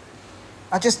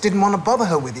 I just didn't want to bother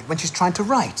her with it when she's trying to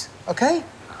write, okay?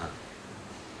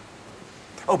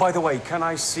 Oh, by the way, can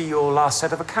I see your last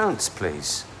set of accounts,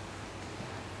 please?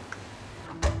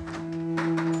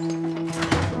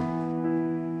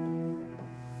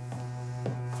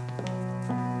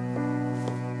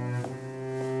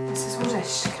 Mrs.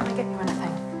 Woodish, can I get you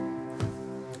anything?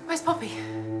 Where's Poppy?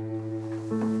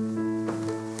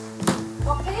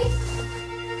 Poppy?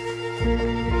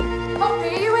 Poppy,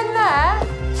 are you in there?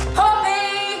 Poppy!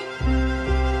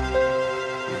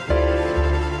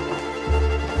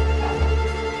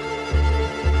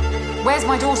 Where's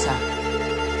my daughter?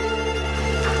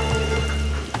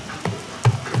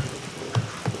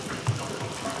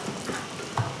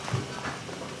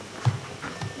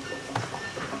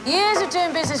 Years of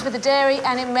doing business with the dairy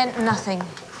and it meant nothing.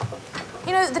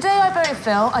 You know, the day I buried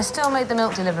Phil, I still made the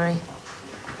milk delivery.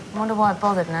 I wonder why I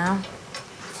bothered now.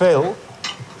 Phil?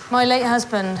 My late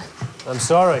husband. I'm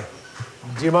sorry.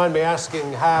 Do you mind me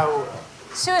asking how...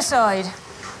 Suicide.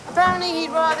 Apparently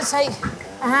he'd rather take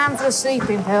a handful of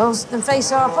sleeping pills than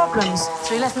face our problems,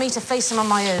 so he left me to face them on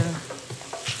my own.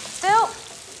 Still,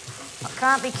 what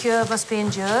can't be cured must be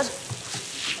endured.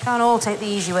 Can't all take the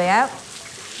easy way out.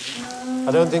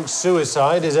 I don't think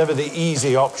suicide is ever the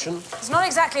easy option. It's not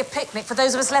exactly a picnic for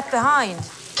those of us left behind.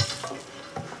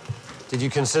 Did you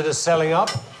consider selling up?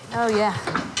 Oh, yeah.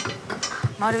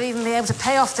 Might have even been able to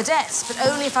pay off the debts, but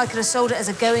only if I could have sold it as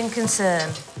a going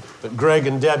concern. But Greg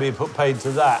and Debbie put paid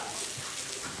to that.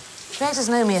 Greg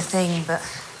doesn't know me a thing, but...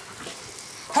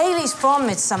 Hayley's from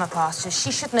Midsomer Pastures.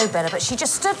 She should know better, but she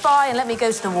just stood by and let me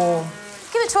go to the wall.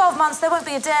 Give it 12 months, there won't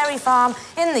be a dairy farm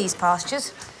in these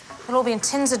pastures. They'll all be in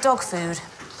tins of dog food.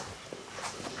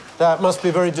 That must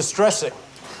be very distressing.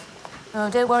 Oh,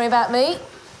 don't worry about me.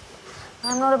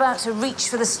 I'm not about to reach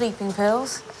for the sleeping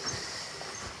pills.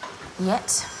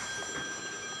 Yet.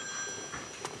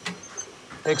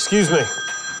 Excuse me.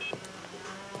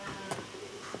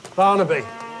 Barnaby.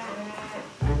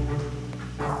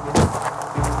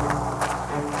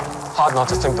 Hard not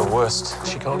to think the worst.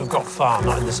 She can't have got far,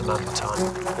 not in this amount of time.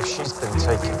 If she's been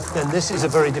taken... Then this is a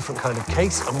very different kind of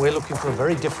case, and we're looking for a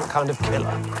very different kind of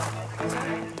killer.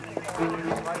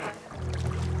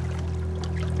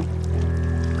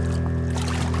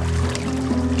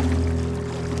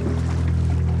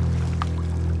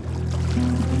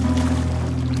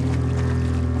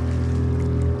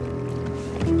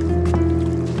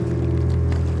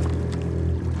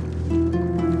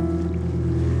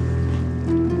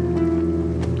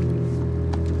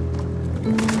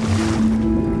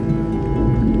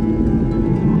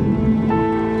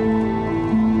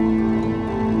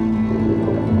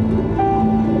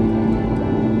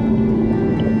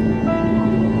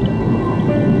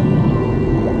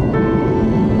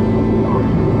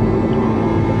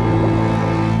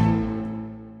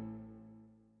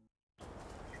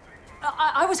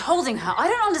 I was holding her. I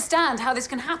don't understand how this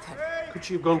can happen. Could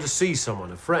she have gone to see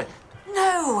someone, a friend?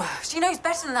 No, she knows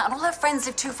better than that, and all her friends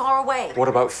live too far away. What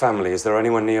about family? Is there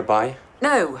anyone nearby?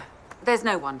 No, there's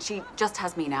no one. She just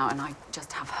has me now, and I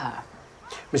just have her.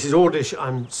 Mrs. Ordish,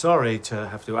 I'm sorry to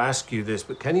have to ask you this,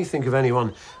 but can you think of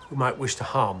anyone who might wish to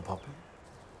harm Poppy?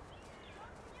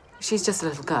 She's just a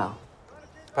little girl.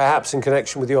 Perhaps in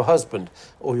connection with your husband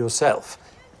or yourself.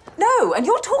 No, and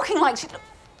you're talking like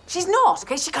she's not,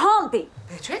 okay? She can't be.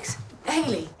 Beatrix?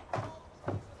 Hayley.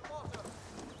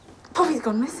 Poppy's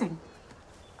gone missing.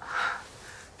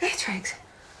 Beatrix,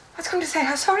 I was going to say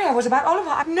how sorry I was about Oliver.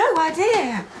 I've no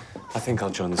idea. I think I'll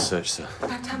join the search, sir.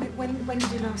 Now tell me, when did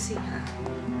you last see her?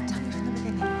 Tell me from the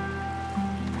beginning.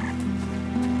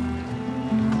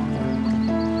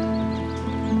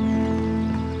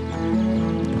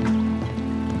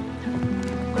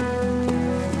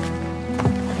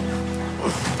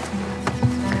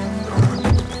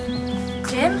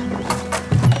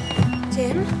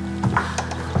 Jim,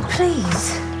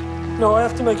 please. No, I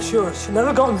have to make sure. She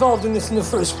never got involved in this in the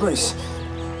first place.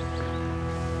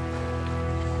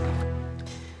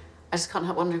 I just can't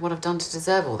help wondering what I've done to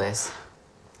deserve all this.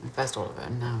 First Oliver,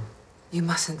 and now. You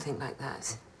mustn't think like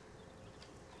that.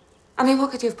 I mean,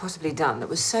 what could you have possibly done that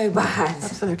was so bad?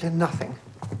 Absolutely nothing.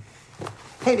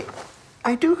 Hayley,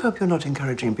 I do hope you're not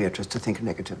encouraging Beatrice to think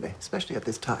negatively, especially at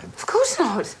this time. Of course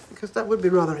not. Because that would be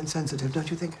rather insensitive, don't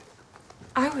you think?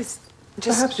 I was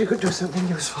just... Perhaps you could do something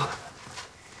useful.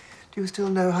 Do you still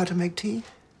know how to make tea?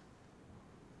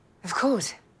 Of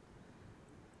course.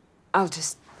 I'll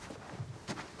just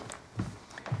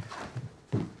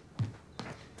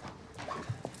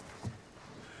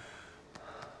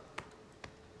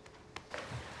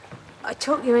I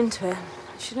talked you into it.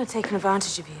 I shouldn't have taken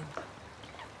advantage of you.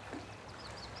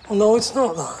 Well, no, it's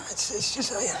not that. It's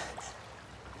just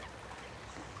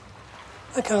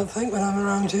I can't think when I'm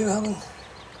around you, Helen. You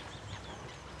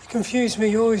confuse me,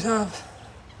 you always have.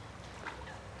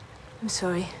 I'm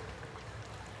sorry.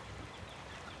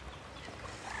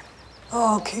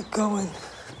 Oh, I'll keep going.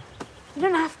 You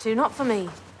don't have to, not for me.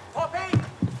 Poppy!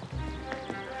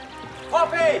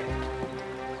 Poppy!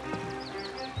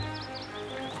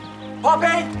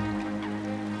 Poppy!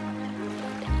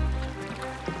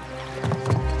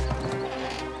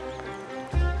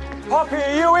 Poppy,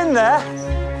 are you in there?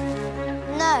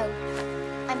 No,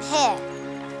 I'm here.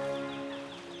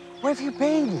 Where have you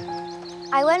been?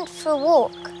 I went for a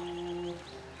walk.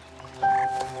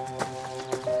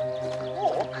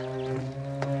 Walk?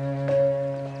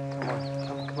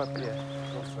 Come up here.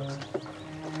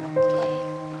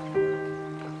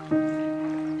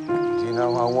 Do you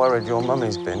know how worried your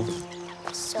mummy's been?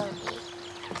 Sorry.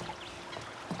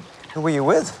 Who were you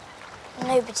with?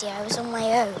 Nobody, I was on my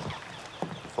own.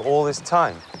 For all this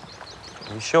time?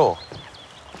 Are you sure?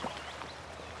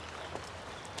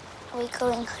 Are we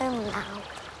going home now?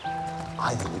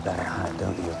 I think we better hide,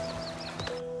 don't you?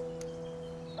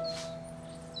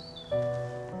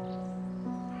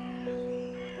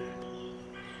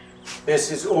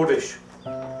 This is Ordish.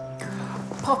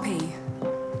 Poppy.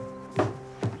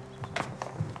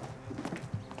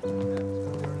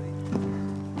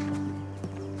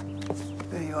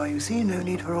 There you are, you see. No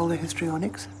need for all the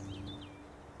histrionics.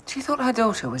 She thought her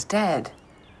daughter was dead.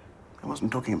 I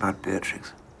wasn't talking about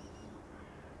Beatrix.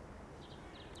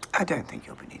 I don't think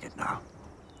you'll be needed now.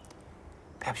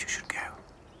 Perhaps you should go.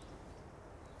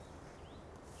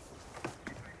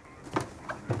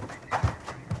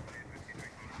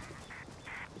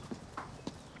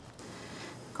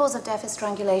 Cause of death is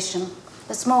strangulation.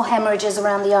 The small hemorrhages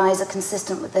around the eyes are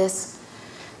consistent with this.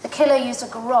 The killer used a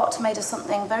garrote made of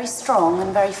something very strong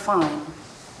and very fine.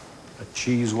 A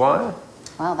cheese wire?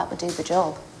 Well, that would do the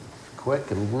job.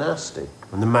 Quick and nasty.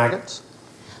 And the maggots?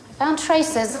 I found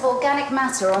traces of organic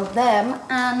matter on them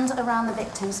and around the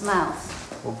victim's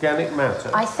mouth. Organic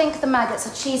matter? I think the maggots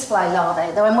are cheese fly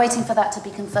larvae, though I'm waiting for that to be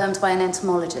confirmed by an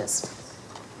entomologist.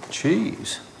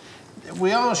 Cheese?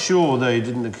 We are sure they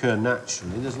didn't occur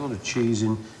naturally. There's a lot of cheese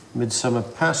in midsummer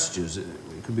pastures. It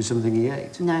could be something he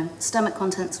ate. No, stomach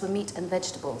contents were meat and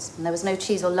vegetables, and there was no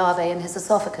cheese or larvae in his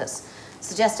esophagus,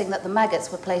 suggesting that the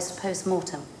maggots were placed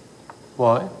post-mortem.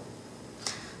 Why?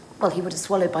 Well, he would have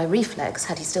swallowed by reflex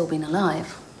had he still been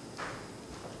alive.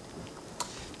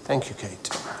 Thank you, Kate.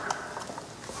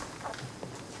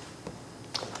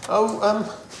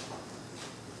 Oh,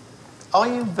 are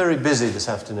you very busy this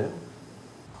afternoon?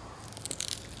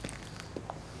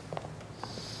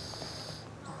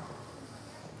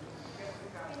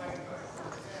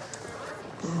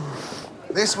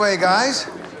 This way, guys.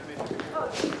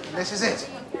 This is it.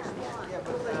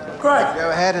 Greg. Go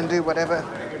ahead and do whatever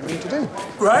you need to do.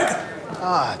 Greg?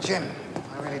 Ah, Jim,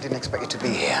 I really didn't expect you to be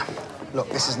here. Look,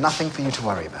 this is nothing for you to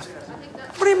worry about.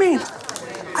 What do you mean?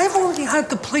 I've already had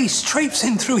the police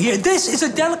traipsing through here. This is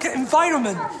a delicate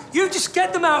environment. You just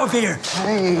get them out of here.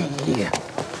 Hey.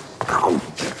 Ow,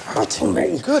 hurting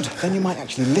me. Good. Then you might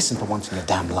actually listen for once in your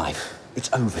damn life.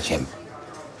 It's over, Jim.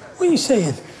 What are you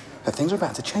saying? That things are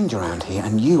about to change around here,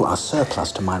 and you are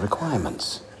surplus to my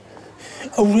requirements.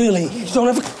 Oh, really? You don't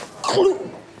have a clue?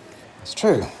 It's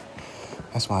true.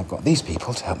 That's why I've got these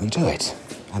people to help me do it.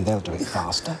 And they'll do it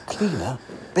faster, cleaner,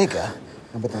 bigger,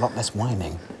 and with a lot less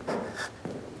whining.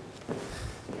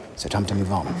 So time to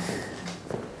move on.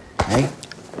 Hey?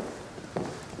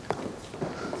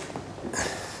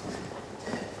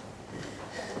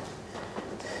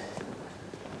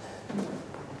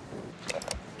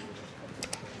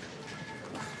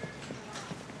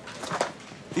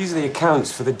 These are the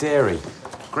accounts for the dairy.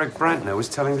 Greg Brantner was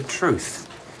telling the truth.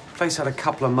 The place had a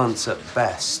couple of months at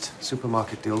best.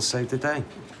 Supermarket deals saved the day.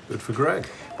 Good for Greg.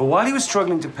 But while he was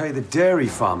struggling to pay the dairy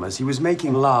farmers, he was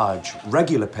making large,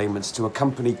 regular payments to a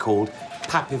company called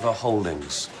Papiva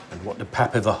Holdings. And what do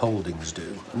Papiva Holdings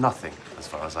do? Nothing, as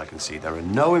far as I can see. There are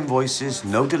no invoices,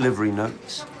 no delivery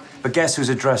notes. But guess whose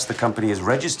address the company is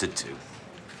registered to?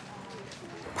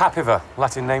 Papiva,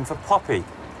 Latin name for poppy.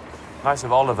 Nice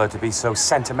of Oliver to be so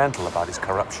sentimental about his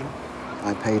corruption.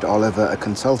 I paid Oliver a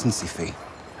consultancy fee.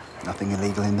 Nothing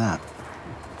illegal in that.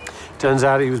 Turns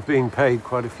out he was being paid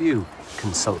quite a few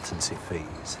consultancy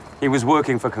fees. He was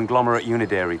working for conglomerate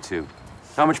Unidairy too.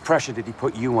 How much pressure did he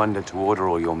put you under to order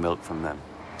all your milk from them?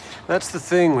 That's the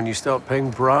thing when you start paying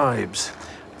bribes.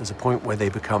 There's a point where they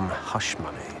become hush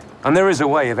money. And there is a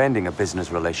way of ending a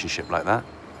business relationship like that.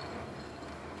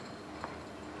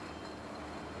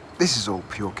 This is all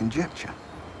pure conjecture.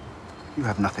 You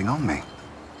have nothing on me.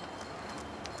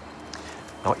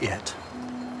 Not yet.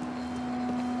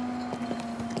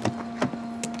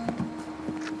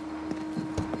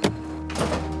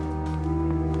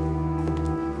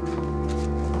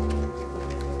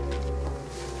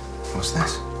 What's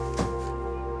this?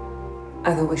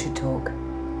 I thought we should talk.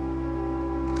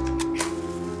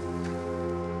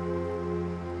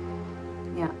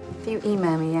 Yeah, if you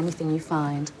email me anything you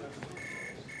find.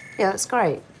 Yeah, that's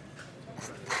great.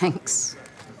 Thanks.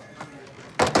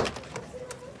 I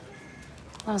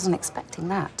wasn't expecting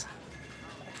that.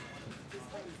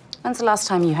 When's the last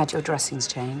time you had your dressings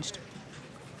changed?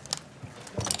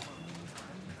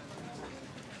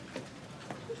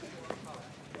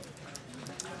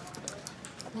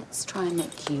 Let's try and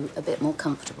make you a bit more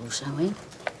comfortable, shall we?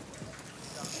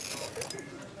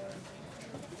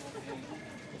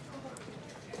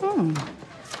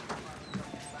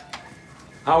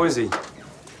 How is he?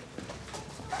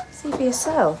 See for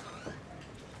yourself.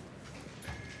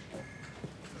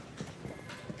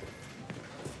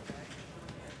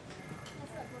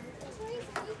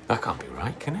 That can't be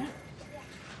right, can it?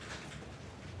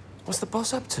 What's the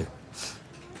boss up to?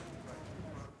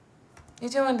 You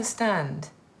do understand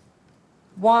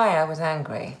why I was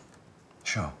angry?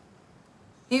 Sure.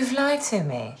 You've lied to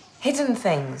me, hidden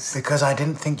things. Because I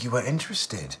didn't think you were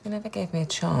interested. You never gave me a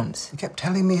chance. You kept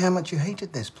telling me how much you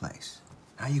hated this place.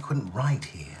 How you couldn't write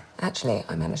here. Actually,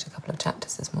 I managed a couple of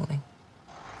chapters this morning.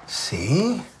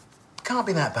 See? Can't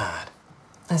be that bad.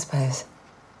 I suppose.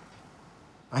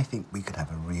 I think we could have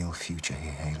a real future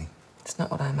here, Hayley. It's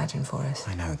not what I imagined for us.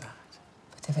 I know that.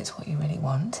 But if it's what you really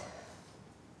want,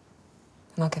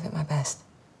 then I'll give it my best.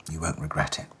 You won't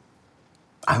regret it.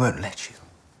 I won't let you.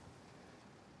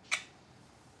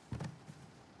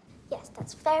 Yes,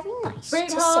 that's very nice.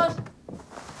 Sweetheart!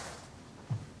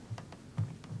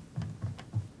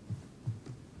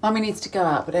 Mummy needs to go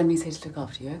out, but Emily's here to look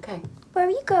after you, okay? Where are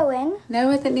you going?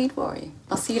 Nowhere that need worry.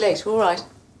 I'll see you later, all right?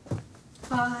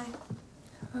 Bye.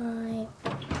 Bye.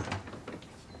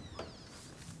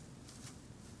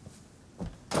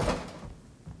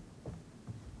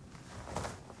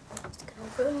 It's gonna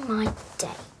ruin my day.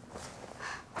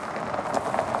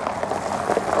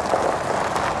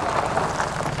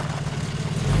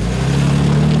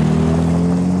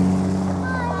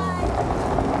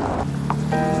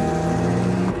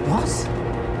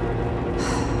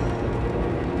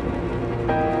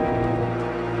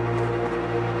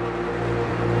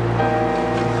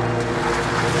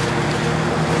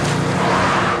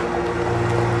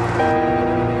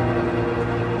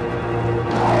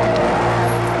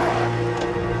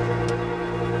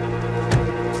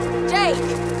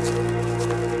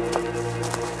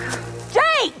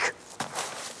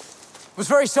 Was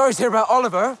very sorry to hear about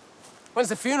Oliver. When's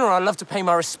the funeral? I'd love to pay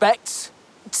my respects.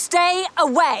 Stay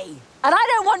away. And I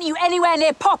don't want you anywhere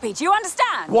near Poppy, do you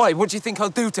understand? Why? What do you think I'll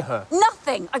do to her?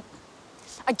 Nothing.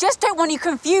 I just don't want you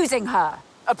confusing her.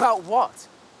 About what?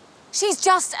 She's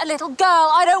just a little girl.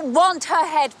 I don't want her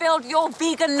head filled with your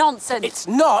vegan nonsense. It's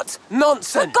not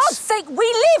nonsense. For God's sake, we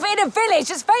live in a village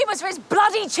that's famous for its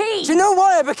bloody cheese. Do you know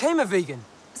why I became a vegan?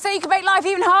 So you can make life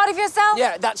even harder for yourself?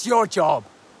 Yeah, that's your job.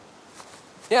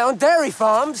 Yeah, on dairy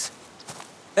farms,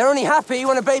 they're only happy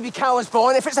when a baby cow is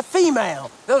born if it's a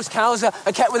female. Those cows are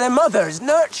kept with their mothers,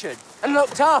 nurtured and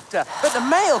looked after. But the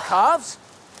male calves,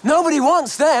 nobody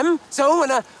wants them. So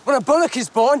when a bullock is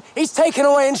born, he's taken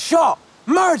away and shot,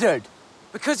 murdered,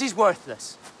 because he's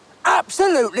worthless.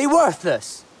 Absolutely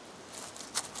worthless.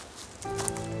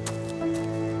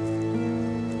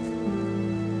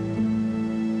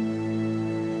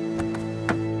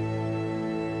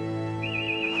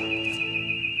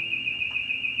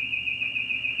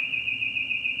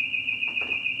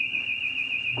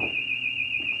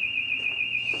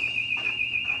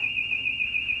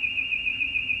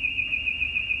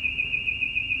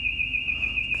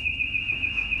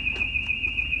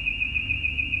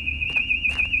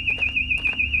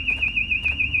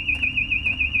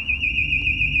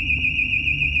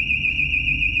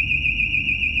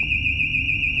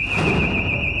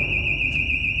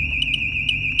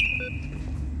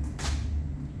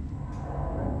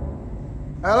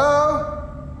 Hello?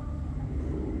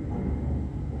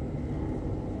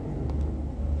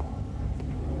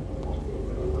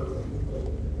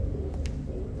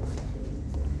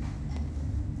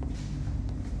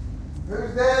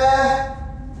 Who's there?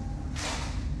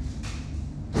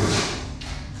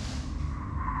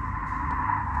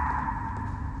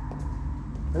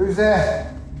 Who's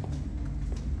there?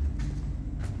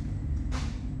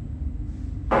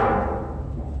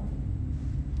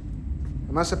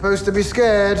 Am I supposed to be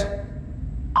scared?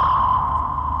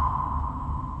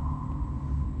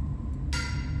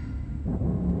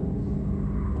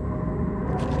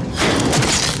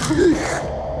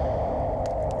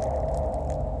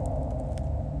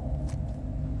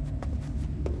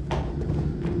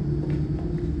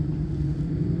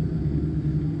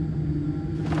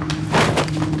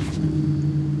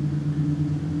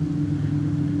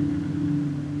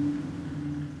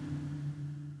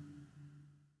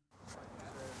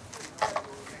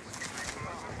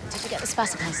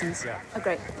 plastic license. Yeah. Oh,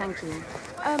 great. Thank you. Do you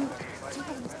have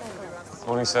any spare gloves?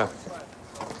 Morning, sir.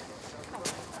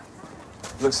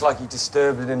 Looks like he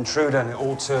disturbed an intruder and it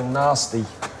all turned nasty.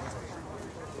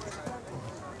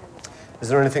 Is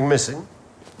there anything missing?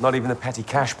 Not even the petty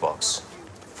cash box.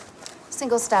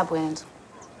 Single stab wound.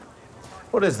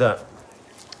 What is that?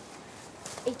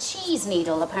 A cheese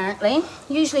needle, apparently.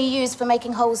 Usually used for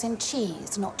making holes in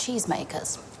cheese, not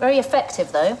cheesemakers. Very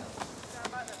effective, though.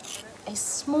 A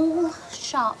small,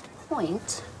 sharp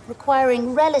point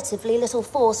requiring relatively little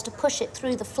force to push it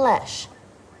through the flesh.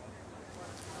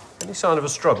 Any sign of a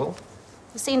struggle?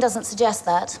 The scene doesn't suggest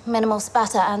that. Minimal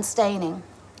spatter and staining.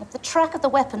 If the track of the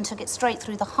weapon took it straight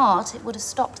through the heart, it would have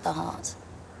stopped the heart.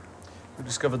 Who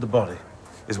discovered the body?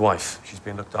 His wife. She's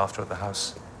being looked after at the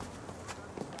house.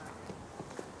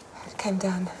 I came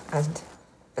down and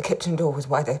the kitchen door was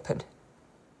wide open.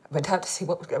 I went out to see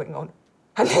what was going on.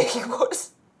 And there he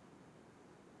was.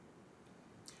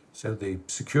 So the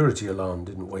security alarm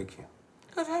didn't wake you?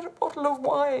 I'd had a bottle of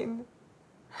wine.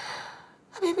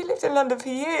 I mean, we lived in London for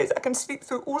years. I can sleep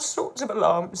through all sorts of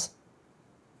alarms.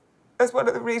 That's one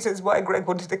of the reasons why Greg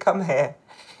wanted to come here.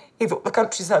 He thought the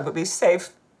countryside would be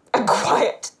safe and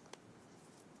quiet.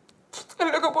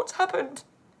 And look at what's happened.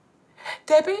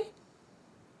 Debbie,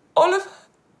 Oliver,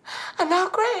 and now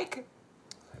Greg.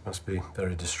 It must be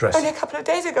very distressing. Only a couple of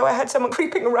days ago, I had someone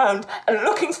creeping around and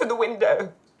looking through the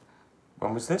window.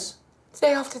 When was this? The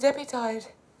day after Debbie died.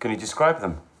 Can you describe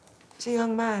them? It's a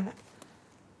young man.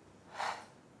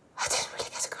 I didn't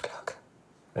really get a good look.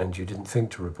 And you didn't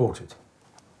think to report it?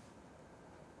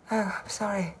 Oh, I'm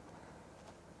sorry.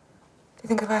 Do you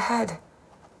think if I had,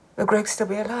 would Greg still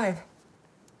be alive?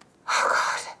 Oh,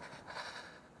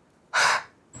 God.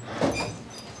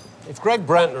 If Greg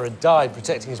Brantner had died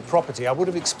protecting his property, I would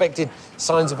have expected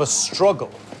signs of a struggle,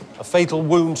 a fatal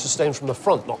wound sustained from the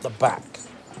front, not the back.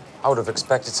 I would have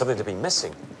expected something to be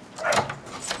missing.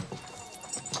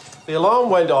 The alarm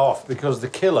went off because the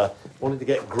killer wanted to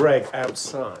get Greg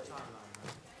outside.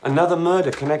 Another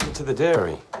murder connected to the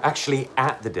dairy. Actually,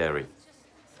 at the dairy.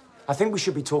 I think we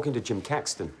should be talking to Jim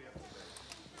Caxton.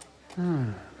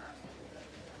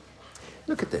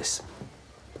 Look at this.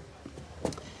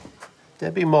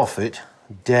 Debbie Moffat,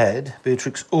 dead.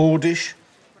 Beatrix Ordish,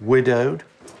 widowed.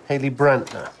 Hayley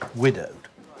Brantner, widowed.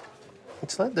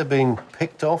 It's like they're being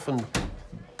picked off and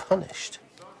punished.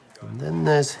 And then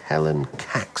there's Helen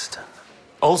Caxton.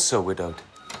 Also widowed.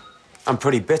 I'm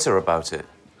pretty bitter about it.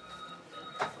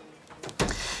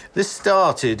 This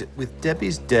started with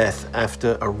Debbie's death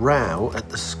after a row at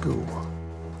the school.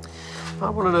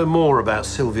 I want to know more about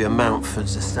Sylvia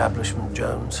Mountford's establishment,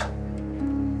 Jones.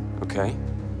 Okay.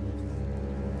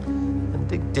 And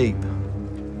dig deep.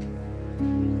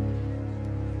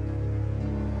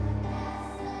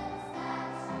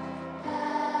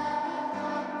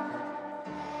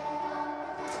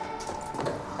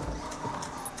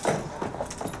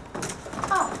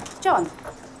 John,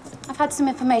 I've had some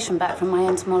information back from my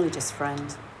entomologist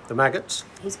friend. The maggots?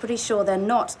 He's pretty sure they're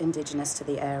not indigenous to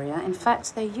the area. In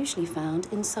fact, they're usually found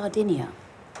in Sardinia.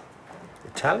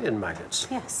 Italian maggots?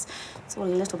 Yes. It's all a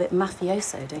little bit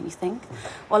mafioso, don't you think?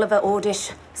 Oliver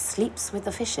Ordish sleeps with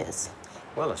the fishes.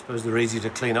 Well, I suppose they're easier to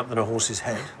clean up than a horse's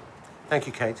head. Thank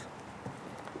you, Kate.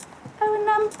 Oh,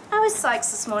 and how is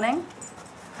Sykes this morning?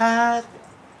 On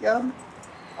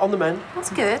the mend.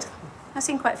 That's good. I've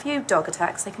seen quite a few dog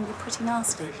attacks. They can be pretty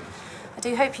nasty. I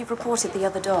do hope you've reported the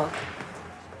other dog.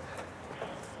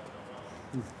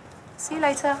 See you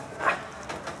later.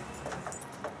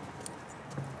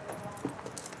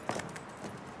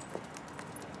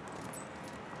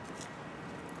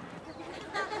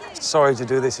 Sorry to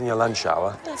do this in your lunch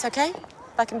hour. That's okay.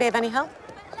 If I can be of any help.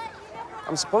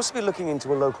 I'm supposed to be looking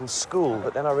into a local school,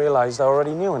 but then I realized I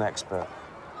already knew an expert.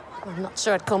 Well, I'm not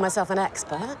sure I'd call myself an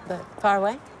expert, but far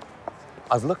away.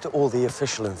 I've looked at all the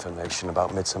official information about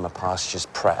Midsomer Pastures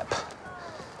prep.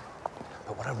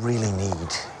 But what I really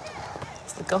need...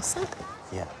 Is the gossip?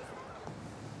 Yeah.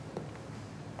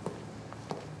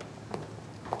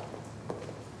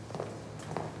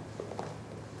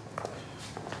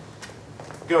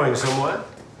 Going somewhere?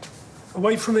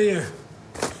 Away from here.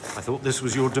 I thought this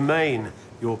was your domain,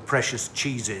 your precious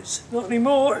cheeses. Not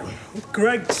anymore.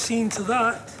 Greg's seen to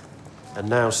that. And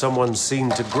now someone's seen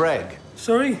to Greg.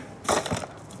 Sorry?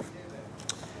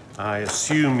 I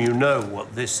assume you know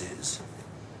what this is.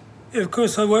 Yeah, of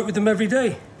course, I work with them every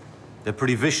day. They're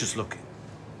pretty vicious looking.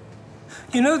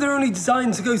 You know they're only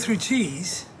designed to go through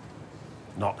cheese?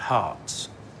 Not hearts.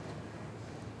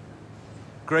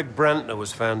 Greg Brantner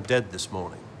was found dead this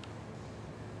morning.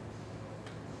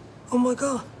 Oh, my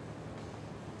God.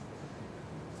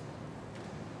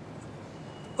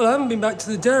 Well, I haven't been back to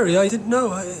the dairy. I didn't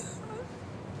know.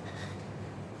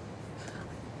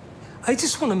 I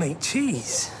just want to make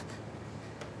cheese.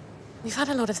 We've had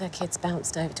a lot of their kids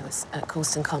bounced over to us at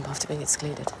Coulston Comp after being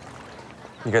excluded.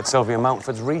 You get Sylvia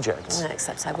Mountford's rejects? No,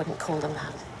 except I wouldn't call them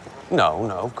that. No,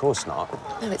 of course not.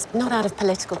 No, it's not out of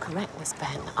political correctness,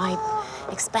 Ben. I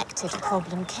expected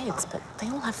problem kids, but they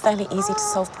all have fairly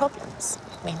easy-to-solve problems.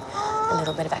 I mean, a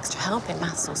little bit of extra help in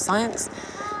maths or science,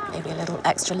 maybe a little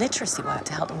extra literacy work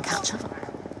to help them catch up.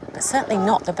 But certainly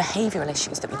not the behavioural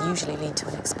issues that would usually lead to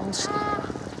an expulsion.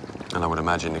 And I would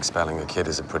imagine expelling a kid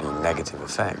is a pretty negative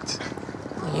effect.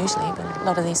 Well, usually, but a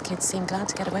lot of these kids seem glad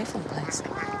to get away from the place.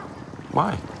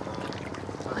 Why?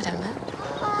 I don't know.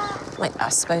 Well, I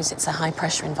suppose it's a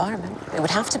high-pressure environment. It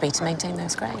would have to be to maintain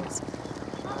those grades.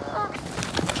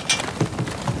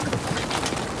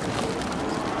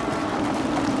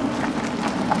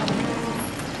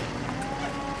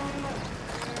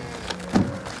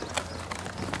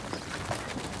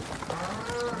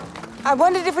 I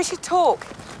wondered if we should talk.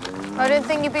 I didn't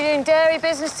think you'd be doing dairy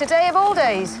business today of all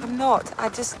days. I'm not. I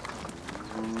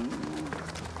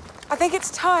think it's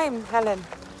time, Helen.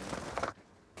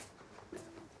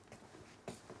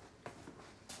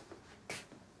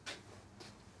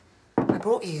 I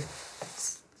brought you.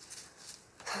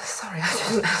 Sorry, I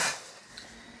didn't have...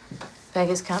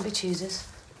 Beggars can't be choosers.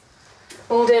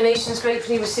 All donations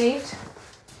gratefully received.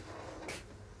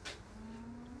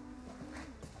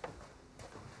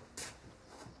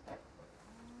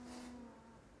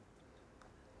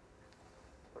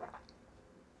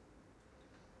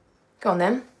 Go on,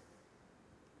 then.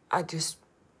 I just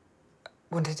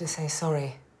wanted to say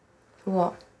sorry. For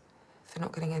what? For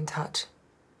not getting in touch.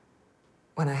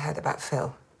 When I heard about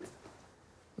Phil.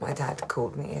 My dad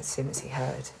called me as soon as he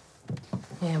heard.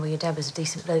 Yeah, well, your dad was a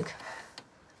decent bloke.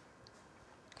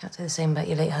 Can't say the same about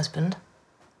your late husband.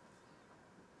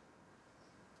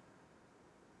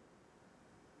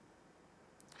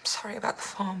 I'm sorry about the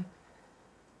farm.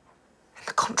 And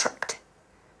the contract.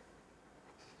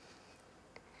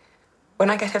 When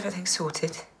I get everything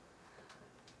sorted,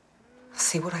 I'll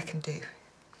see what I can do.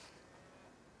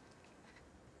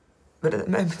 But at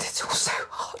the moment, it's all so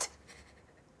hard.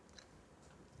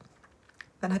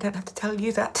 And I don't have to tell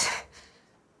you that.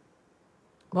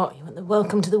 What, you want the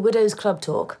Welcome to the Widows Club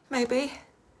talk? Maybe.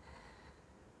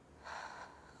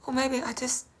 Or maybe I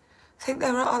just think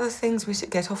there are other things we should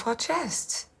get off our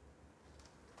chests.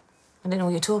 I don't know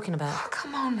what you're talking about. Oh,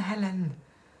 come on, Helen.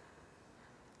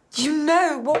 You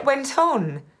know what went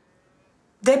on.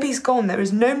 Debbie's gone. There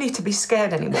is no need to be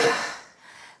scared anymore.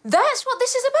 That's what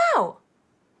this is about.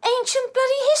 Ancient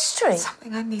bloody history.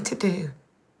 Something I need to do.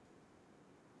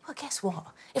 Well, guess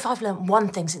what? If I've learnt one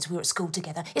thing since we were at school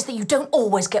together, it's that you don't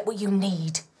always get what you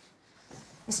need.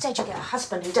 Instead, you get a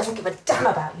husband who doesn't give a damn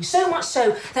about you, so much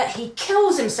so that he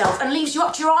kills himself and leaves you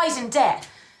up to your eyes in debt.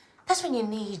 That's when you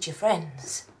need your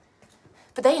friends.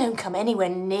 But they don't come anywhere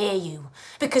near you,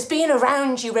 because being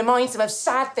around you reminds them of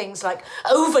sad things like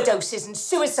overdoses and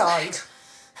suicide.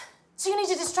 So you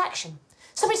need a distraction.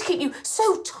 Something to keep you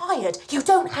so tired you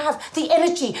don't have the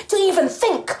energy to even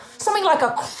think. Something like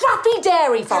a crappy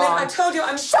dairy farm. Helen, I told you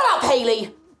I'm... Shut up,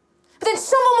 Hayley! But then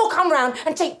someone will come round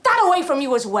and take that away from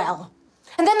you as well.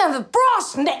 And then they'll have a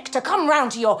brass neck to come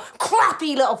round to your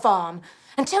crappy little farm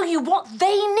and tell you what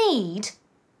they need.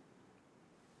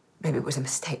 Maybe it was a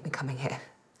mistake me coming here.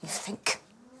 You think?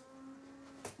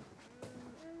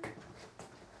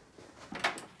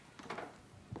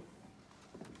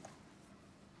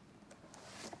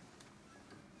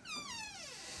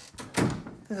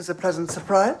 This is a pleasant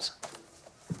surprise.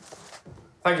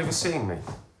 Thank you for seeing me.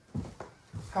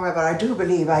 However, I do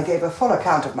believe I gave a full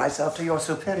account of myself to your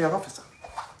superior officer.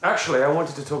 Actually, I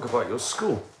wanted to talk about your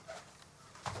school.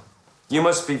 You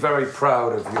must be very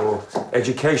proud of your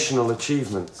educational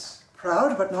achievements.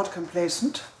 Proud, but not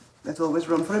complacent. There's always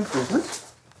room for improvement.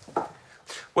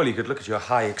 Well, you could look at your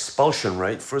high expulsion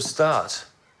rate for a start.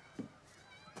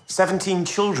 17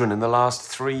 children in the last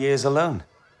 3 years alone.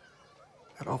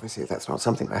 But obviously that's not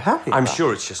something we're happy I'm about.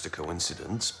 sure it's just a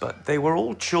coincidence, but they were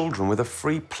all children with a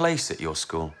free place at your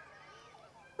school.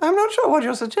 I'm not sure what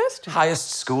you're suggesting. Highest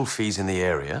school fees in the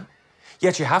area.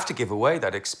 Yet you have to give away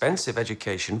that expensive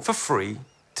education for free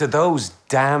to those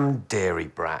damn dairy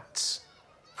brats.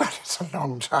 Well, it's a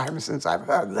long time since I've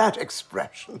heard that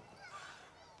expression.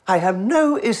 I have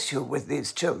no issue with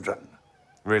these children.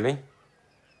 Really?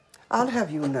 I'll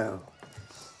have you know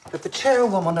that the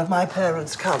chairwoman of my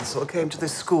parents' council came to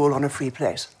this school on a free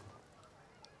place.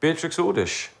 Beatrix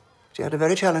Ordish. She had a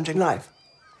very challenging life.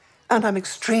 And I'm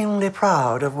extremely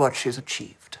proud of what she's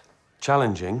achieved.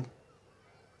 Challenging?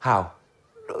 How?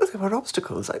 There were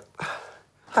obstacles.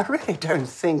 I really don't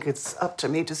think it's up to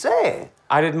me to say.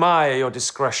 I'd admire your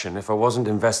discretion if I wasn't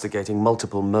investigating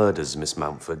multiple murders, Miss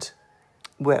Mountford.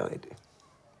 Well,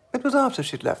 it was after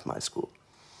she'd left my school.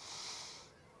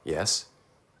 Yes?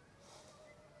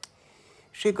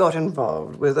 She got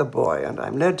involved with a boy, and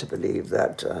I'm led to believe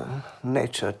that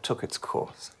nature took its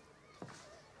course.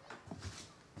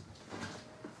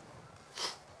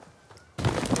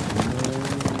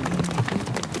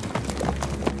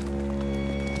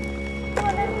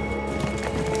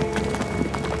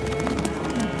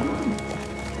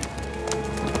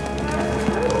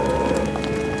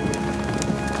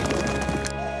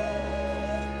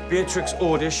 Beatrix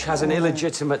Ordish has an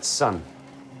illegitimate son,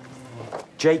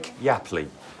 Jake Yapley.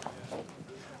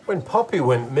 When Poppy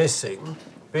went missing,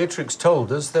 Beatrix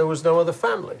told us there was no other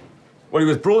family. Well, he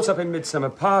was brought up in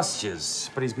Midsomer Pastures,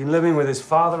 but he's been living with his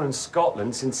father in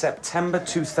Scotland since September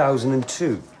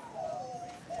 2002.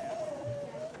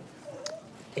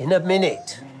 In a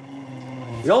minute.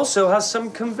 He also has some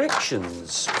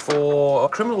convictions for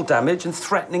criminal damage and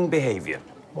threatening behaviour.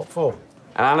 What for?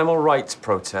 An animal rights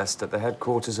protest at the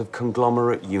headquarters of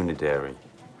Conglomerate Unidairy.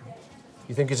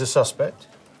 You think he's a suspect?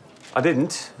 I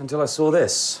didn't until I saw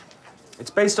this. It's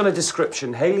based on a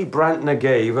description Hayley Brantner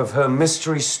gave of her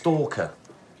mystery stalker.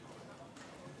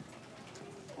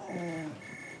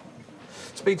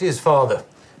 Speak to his father.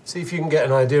 See if you can get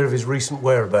an idea of his recent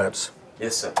whereabouts.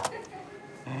 Yes, sir.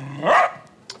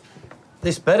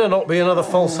 This better not be another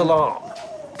false alarm.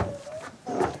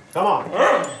 Come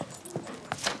on.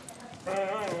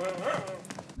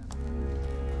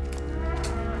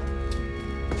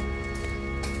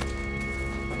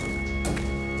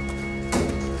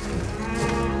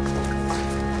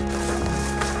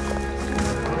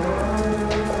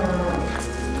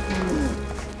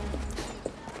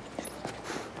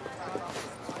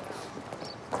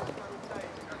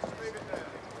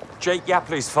 Jake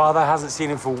Yapley's father hasn't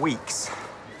seen him for weeks.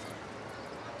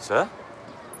 Sir?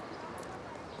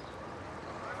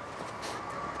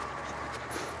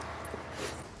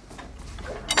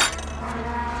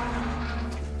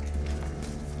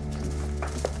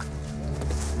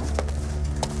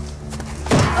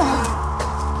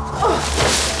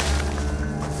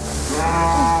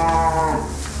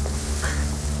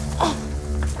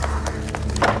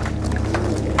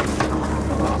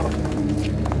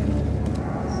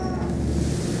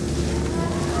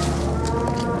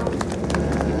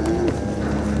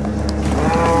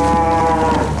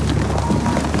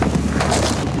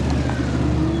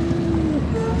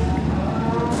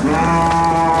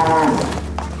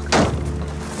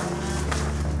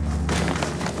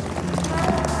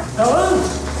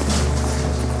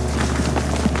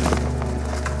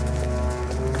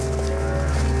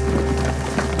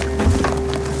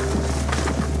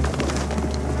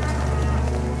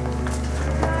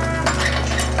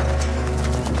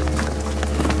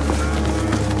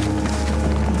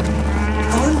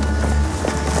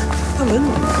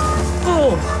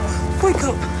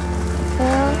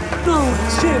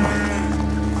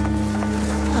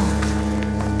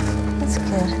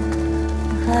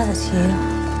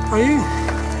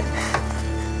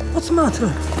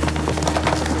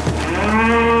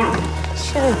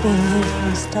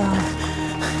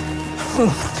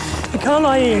 You can't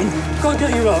lie here. You've got to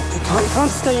get you up. You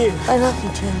can't stay here. I love you,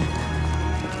 Jim.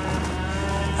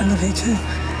 I love you too.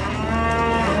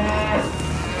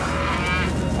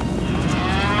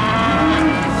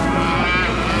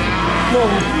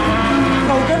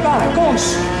 No, get back. Go on.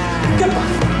 Get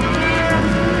back.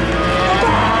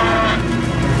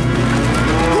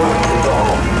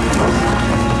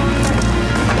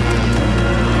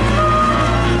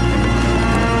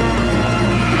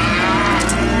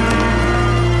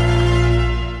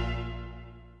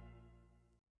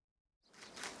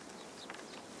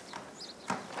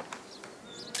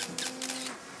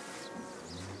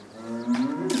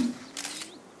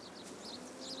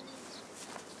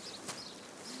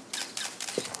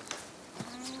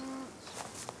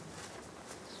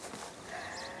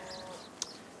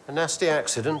 A nasty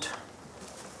accident?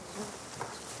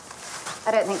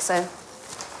 I don't think so.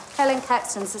 Helen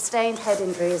Caxton sustained head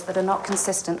injuries that are not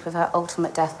consistent with her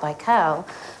ultimate death by cow,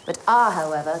 but are,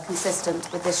 however,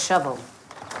 consistent with this shovel.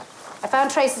 I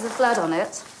found traces of blood on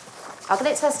it. I'll get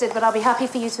it tested, but I'll be happy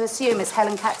for you to assume it's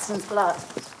Helen Caxton's blood.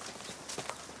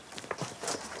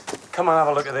 Come on, have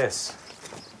a look at this.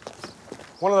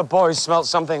 One of the boys smelt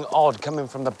something odd coming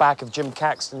from the back of Jim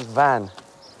Caxton's van.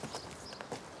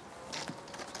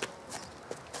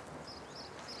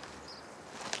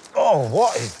 Oh,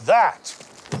 what is that?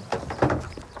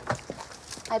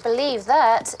 I believe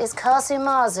that is casu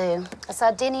marzu, a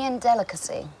Sardinian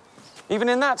delicacy. Even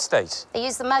in that state? They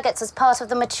use the maggots as part of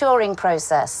the maturing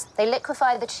process. They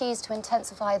liquefy the cheese to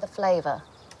intensify the flavour.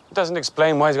 It doesn't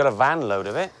explain why he's got a van load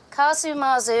of it. Casu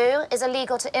marzu is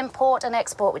illegal to import and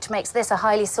export, which makes this a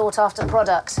highly sought-after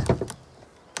product.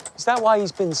 Is that why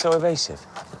he's been so evasive?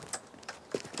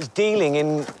 He's dealing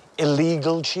in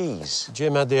illegal cheese.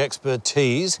 Jim had the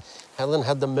expertise. Helen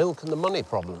had the milk and the money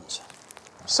problems.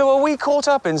 So are we caught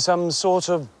up in some sort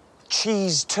of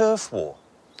cheese turf war?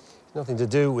 Nothing to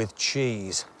do with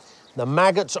cheese. The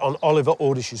maggots on Oliver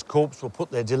Ordish's corpse were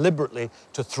put there deliberately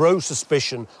to throw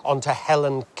suspicion onto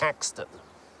Helen Caxton.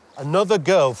 Another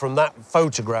girl from that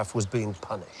photograph was being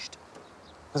punished.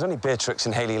 There's only Beatrix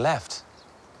and Haley left.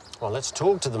 Well, let's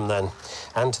talk to them then,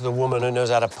 and to the woman who knows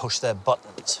how to push their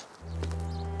buttons.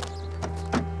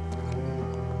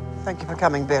 Thank you for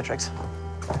coming, Beatrix.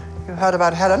 You heard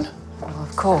about Helen? Oh,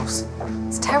 of course.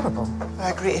 It's terrible.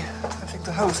 I agree. I think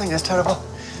the whole thing is terrible.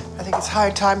 I think it's high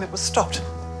time it was stopped.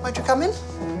 Might you come in?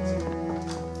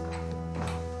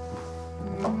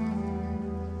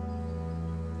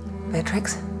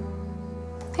 Beatrix?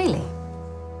 Haley?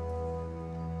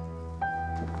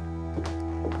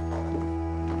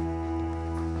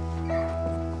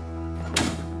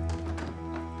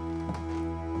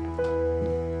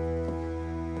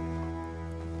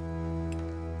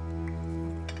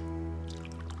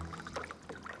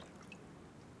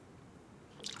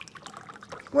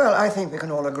 Well, I think we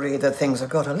can all agree that things have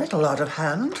got a little out of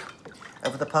hand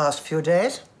over the past few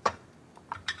days.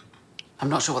 I'm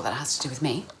not sure what that has to do with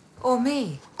me. Or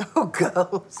me? Oh,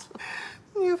 girls,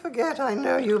 you forget I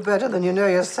know you better than you know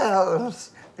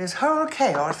yourselves. This whole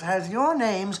chaos has your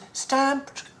names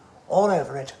stamped all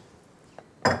over it.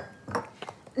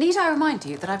 Need I remind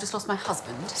you that I've just lost my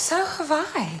husband? So have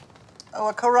I. Oh,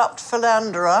 a corrupt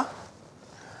philanderer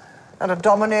and a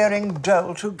domineering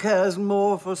dolt who cares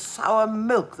more for sour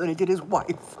milk than he did his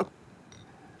wife.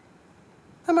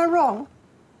 Am I wrong?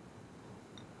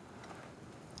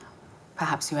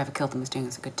 Perhaps whoever killed them was doing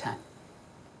us a good turn.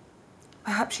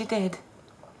 Perhaps she did.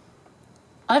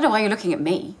 I don't know why you're looking at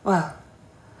me. Well,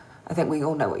 I think we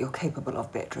all know what you're capable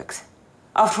of, Beatrix.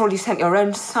 After all, you sent your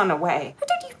own son away.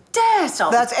 Don't you dare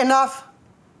stop. That's enough.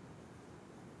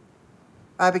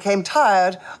 I became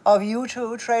tired of you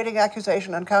two trading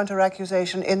accusation and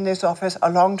counter-accusation in this office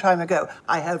a long time ago.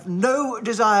 I have no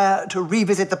desire to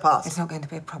revisit the past. It's not going to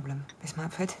be a problem, Miss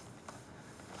Mountford.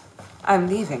 I'm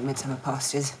leaving Midsomer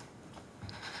Pastures.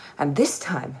 And this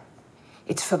time,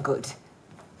 it's for good.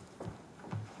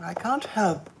 I can't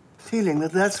help feeling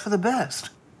that that's for the best.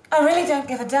 I really don't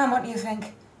give a damn what you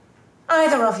think.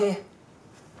 Either of you.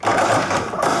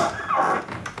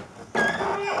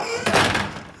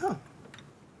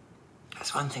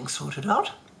 That's one thing sorted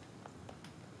out.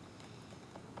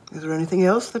 Is there anything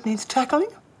else that needs tackling?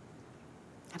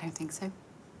 I don't think so.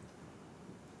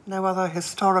 No other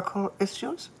historical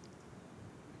issues?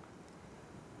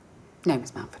 No,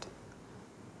 Miss Mountford.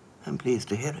 I'm pleased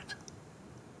to hear it.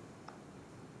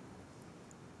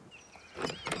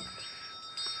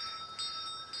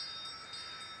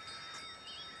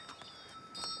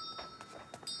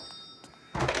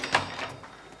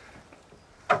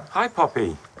 Hi,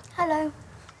 Poppy. Hello.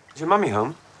 Is your mummy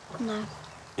home? No.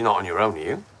 You're not on your own, are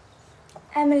you?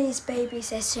 Emily's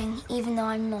babysitting, even though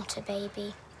I'm not a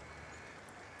baby.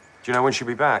 Do you know when she'll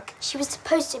be back? She was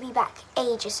supposed to be back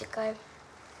ages ago.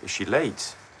 Is she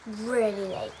late? Really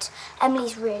late.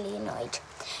 Emily's really annoyed.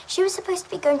 She was supposed to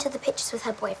be going to the pictures with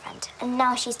her boyfriend, and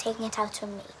now she's taking it out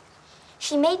on me.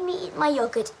 She made me eat my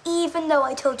yogurt, even though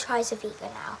I told her I was a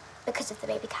vegan now, because of the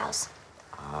baby cows.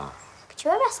 Ah. Could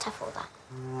you arrest her for that?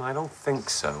 I don't think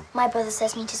so. My brother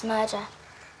says meat is murder.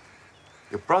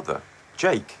 Your brother,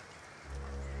 Jake?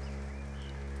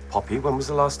 Poppy, when was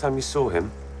the last time you saw him?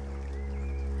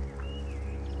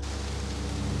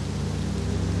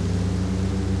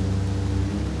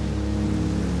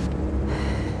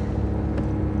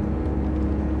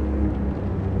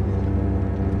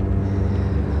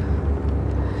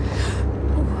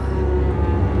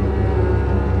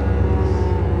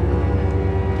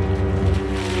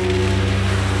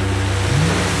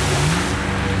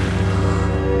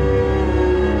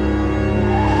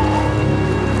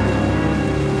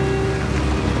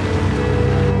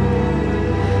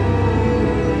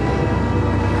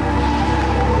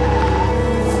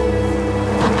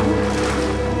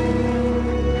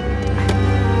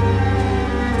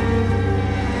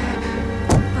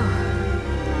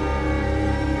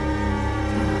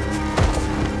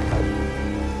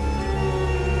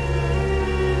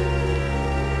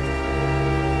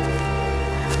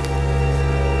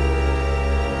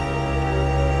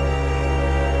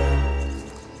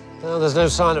 Well, there's no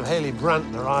sign of Haley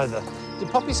Brantner either. Did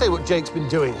Poppy say what Jake's been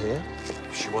doing here?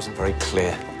 She wasn't very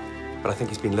clear. But I think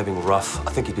he's been living rough.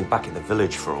 I think he's been back in the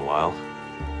village for a while.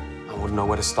 I wouldn't know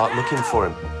where to start looking for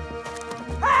him.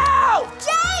 Help!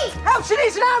 Jake! Help! She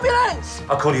needs an ambulance!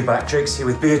 I'll call you back. Jake's here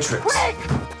with Beatrix. Quick!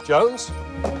 Jones?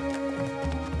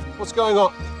 What's going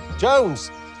on?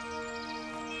 Jones!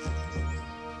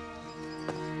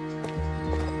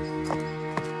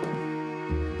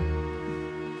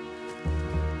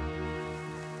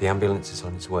 The ambulance is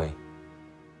on its way.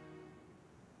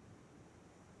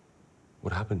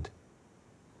 What happened?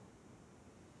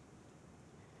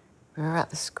 We were at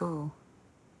the school.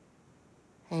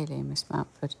 Hayley and Miss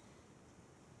Mountford.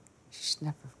 She should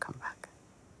never have come back.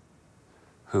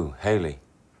 Who? Hayley?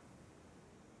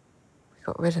 We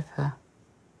got rid of her.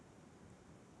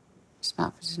 Miss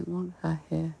Mountford didn't want her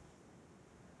here,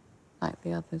 like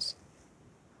the others.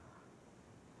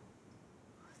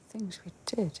 The things we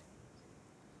did.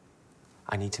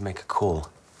 I need to make a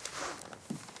call.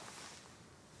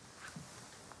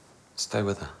 Stay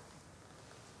with her.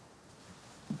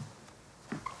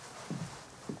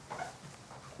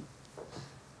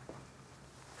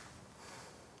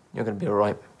 You're gonna be all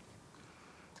right.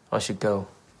 I should go.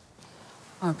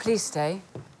 Oh, please stay.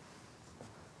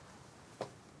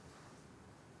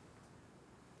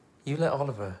 You let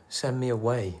Oliver send me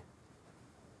away.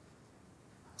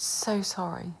 So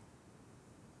sorry.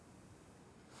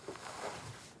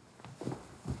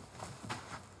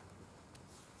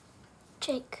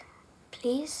 Jake,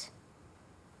 please?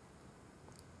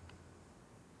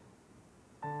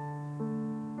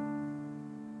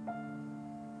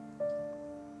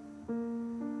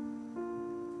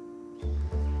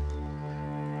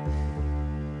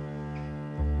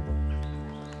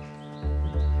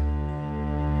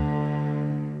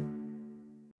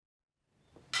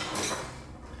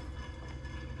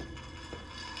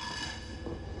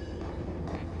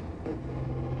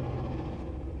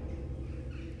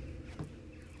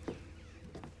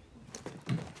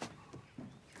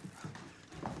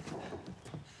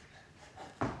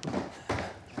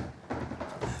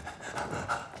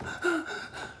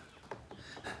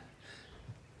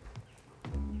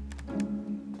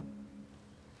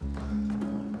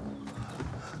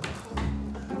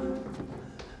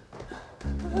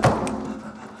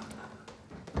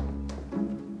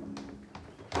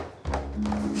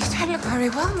 You don't look very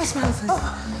well, Miss Mountford.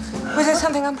 Was there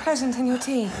something unpleasant in your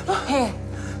tea? Here,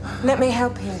 let me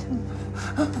help you.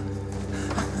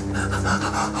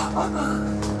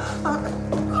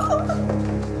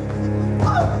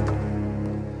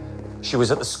 She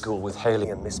was at the school with Hayley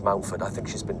and Miss Mountford. I think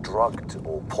she's been drugged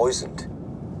or poisoned.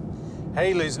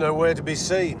 Hayley's nowhere to be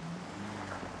seen.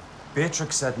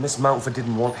 Beatrix said Miss Mountford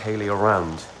didn't want Hayley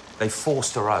around. They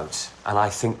forced her out, and I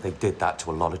think they did that to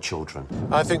a lot of children.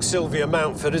 I think Sylvia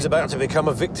Mountford is about to become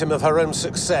a victim of her own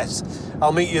success.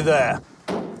 I'll meet you there.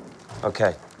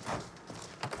 Okay.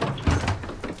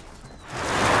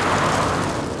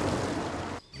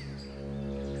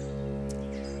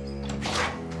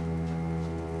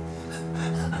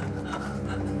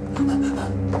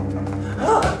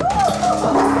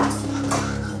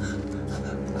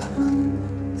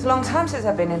 It's a long time since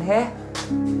I've been in here.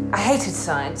 I hated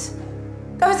science.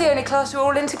 That was the only class we were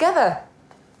all in together.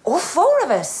 All four of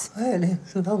us. Well,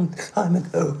 it's a long time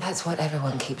ago. That's what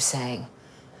everyone keeps saying.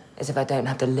 As if I don't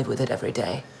have to live with it every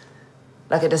day.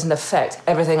 Like it doesn't affect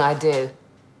everything I do.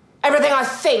 Everything I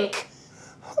think.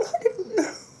 I didn't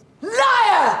know.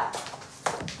 Liar!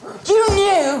 You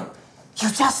knew! You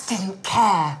just didn't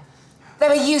care. They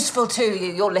were useful to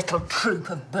you, your little troop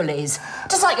of bullies.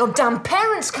 Just like your damn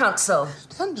parents' council.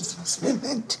 Standards must be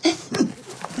meant.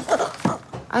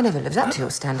 I never lived up to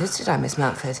your standards, did I, Miss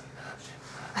Mountford?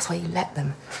 That's why you let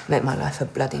them make my life a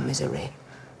bloody misery.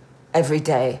 Every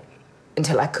day,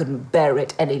 until I couldn't bear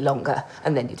it any longer.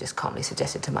 And then you just calmly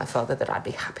suggested to my father that I'd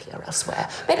be happier elsewhere.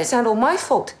 Made it sound all my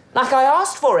fault, like I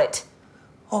asked for it.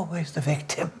 Always the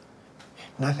victim.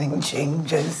 Nothing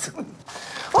changes.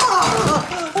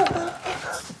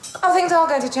 Oh, things are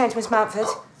going to change, Miss Mountford.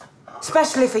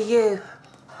 Especially for you.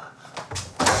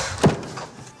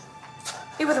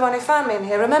 You were the one who found me in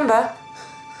here, remember?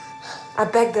 I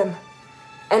begged them.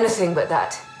 Anything but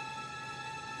that.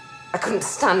 I couldn't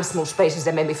stand small spaces.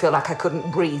 They made me feel like I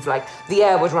couldn't breathe, like the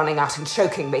air was running out and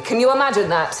choking me. Can you imagine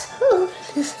that? Oh,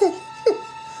 it's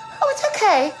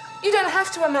okay. You don't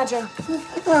have to imagine.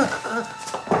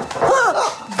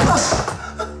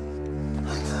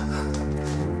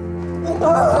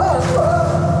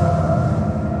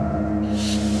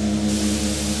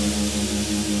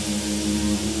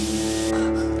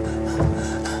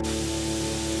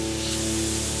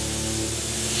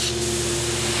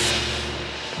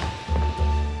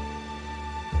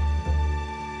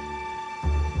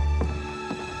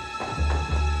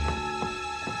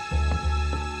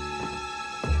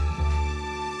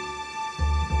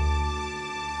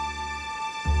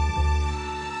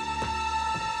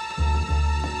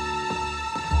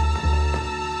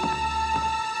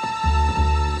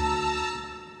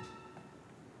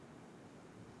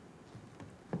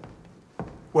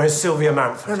 Where's Sylvia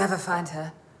Mountford? You'll never find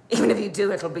her. Even if you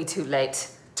do, it'll be too late.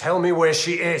 Tell me where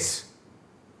she is.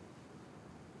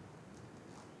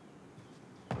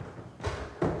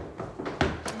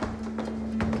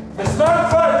 Miss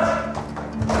Mountford!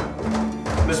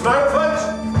 Miss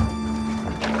Mountford!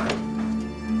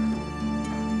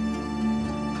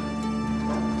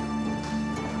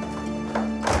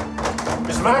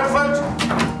 Miss Mountford!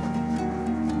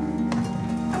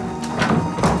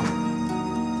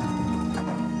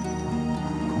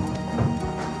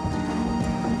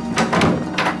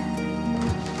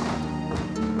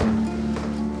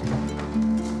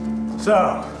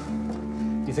 So,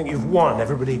 you think you've won?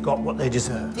 Everybody got what they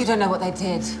deserve? You don't know what they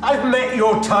did. I've met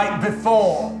your type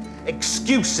before.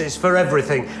 Excuses for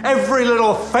everything. Every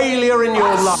little failure in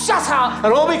your life. Shut up!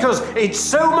 And all because it's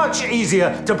so much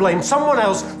easier to blame someone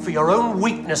else for your own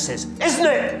weaknesses, isn't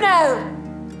it? No!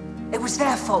 It was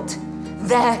their fault.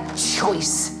 Their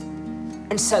choice.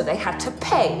 And so they had to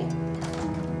pay.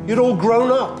 You'd all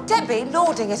grown up. Debbie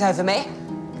lording it over me.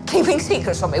 Keeping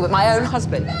secrets from me with my own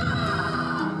husband.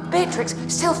 Beatrix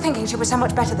still thinking she was so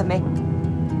much better than me.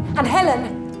 And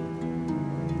Helen,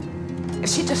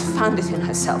 she just found it in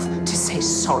herself to say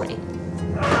sorry.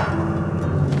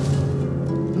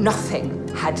 Nothing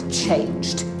had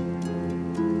changed.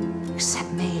 Except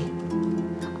me.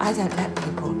 I don't let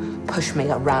people push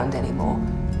me around anymore.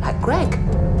 Like Greg.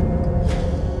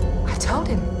 I told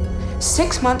him.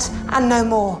 6 months and no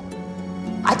more.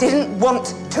 I didn't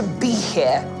want to be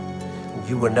here.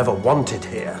 You were never wanted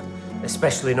here.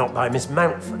 Especially not by Miss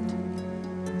Mountford.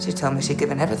 She told me she'd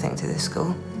given everything to this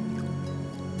school.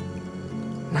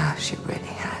 Now she really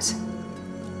has.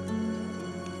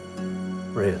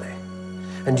 Really?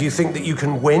 And do you think that you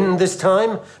can win this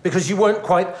time? Because you weren't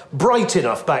quite bright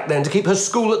enough back then to keep her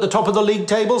school at the top of the league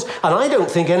tables? And I don't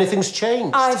think anything's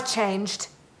changed. I've changed.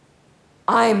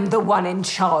 I'm the one in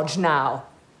charge now.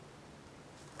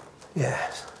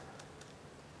 Yes.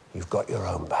 You've got your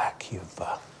own back. You've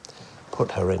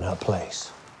put her in her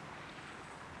place.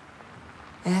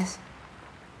 Yes.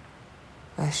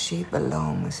 Where she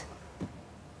belongs.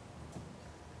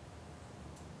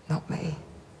 Not me.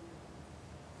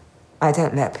 I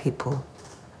don't let people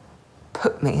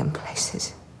put me in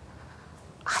places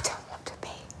I don't want to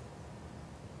be.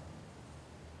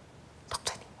 Not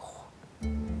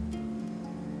anymore.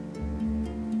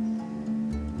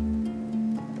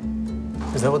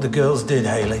 Is that what the girls did,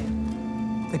 Hayley?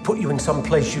 They put you in some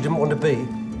place you didn't want to be?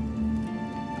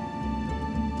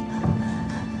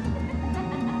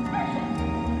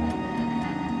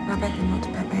 I begged them not to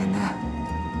put me in there.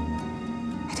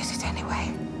 I did it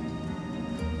anyway.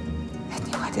 They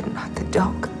knew I didn't like the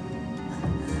dog.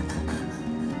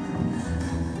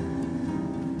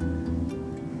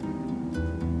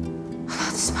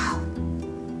 That smell.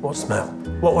 What smell?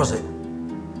 What was it?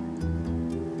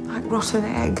 Like rotten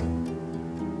egg.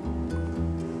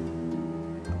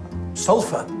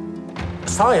 Sulfur?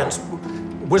 Science?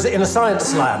 Was it in a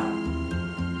science lab?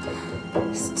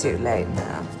 It's too late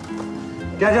now.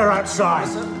 Get her outside.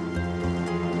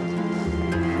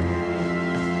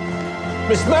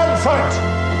 Miss Mountford!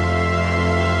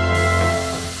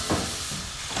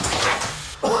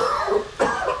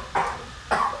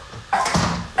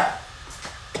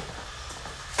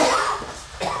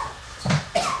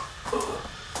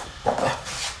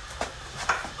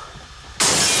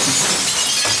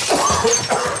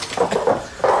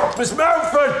 Miss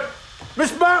Mountford!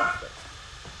 Miss Mountford!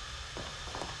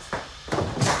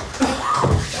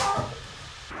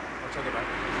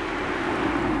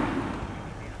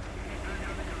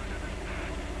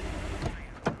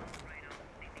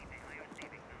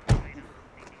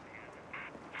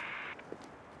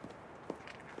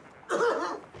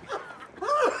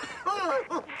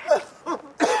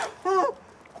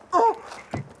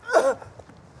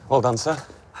 Well done, sir.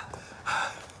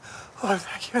 Oh,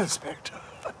 thank you, Inspector.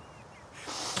 I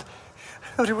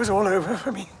thought it was all over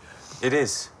for me. It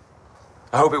is.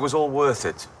 I hope it was all worth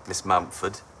it, Miss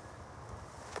Mountford.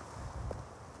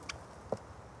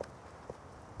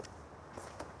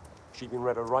 She been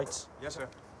read her rights? Yes, sir.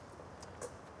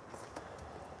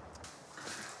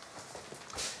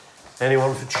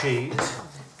 Anyone for cheese?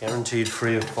 Guaranteed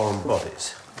free of foreign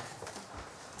bodies.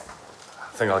 I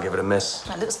think I'll give it a miss.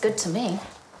 That looks good to me.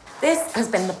 This has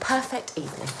been the perfect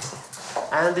evening.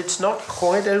 And it's not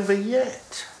quite over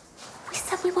yet. We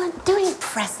said we weren't doing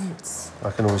presents.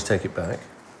 I can always take it back.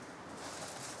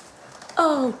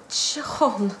 Oh,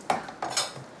 John.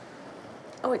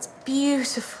 Oh, it's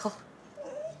beautiful.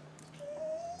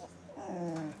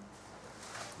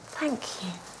 Thank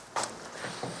you.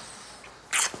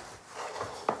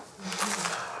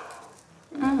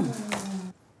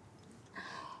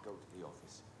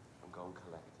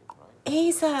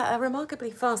 He's a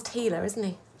remarkably fast healer, isn't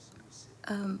he?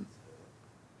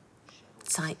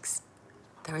 Sykes.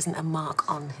 There isn't a mark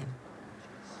on him.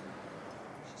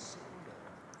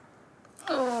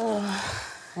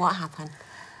 What happened?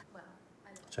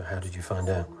 So how did you find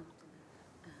out?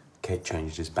 Kate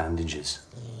changed his bandages.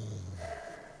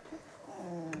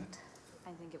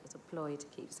 I think it was a ploy to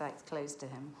keep Sykes close to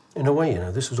him. In a way, you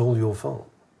know, this was all your fault.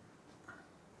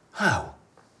 How?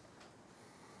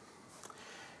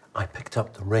 I picked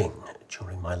up the ring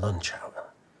during my lunch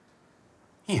hour.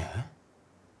 Yeah?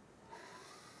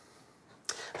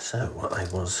 So I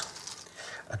was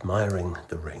admiring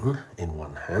the ring in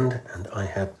one hand, and I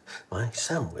had my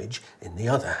sandwich in the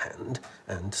other hand,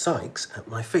 and Sykes at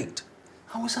my feet.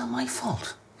 How was that my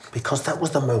fault? Because that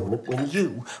was the moment when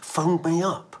you phoned me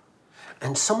up.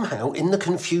 And somehow, in the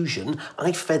confusion,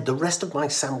 I fed the rest of my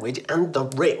sandwich and the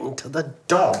ring to the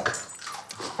dog.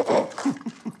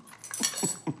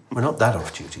 We're not that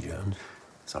off duty, Jones.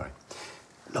 Sorry.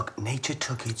 Look, nature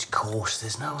took its course.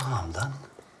 There's no harm done.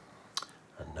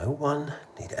 And no one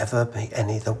need ever be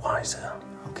any the wiser.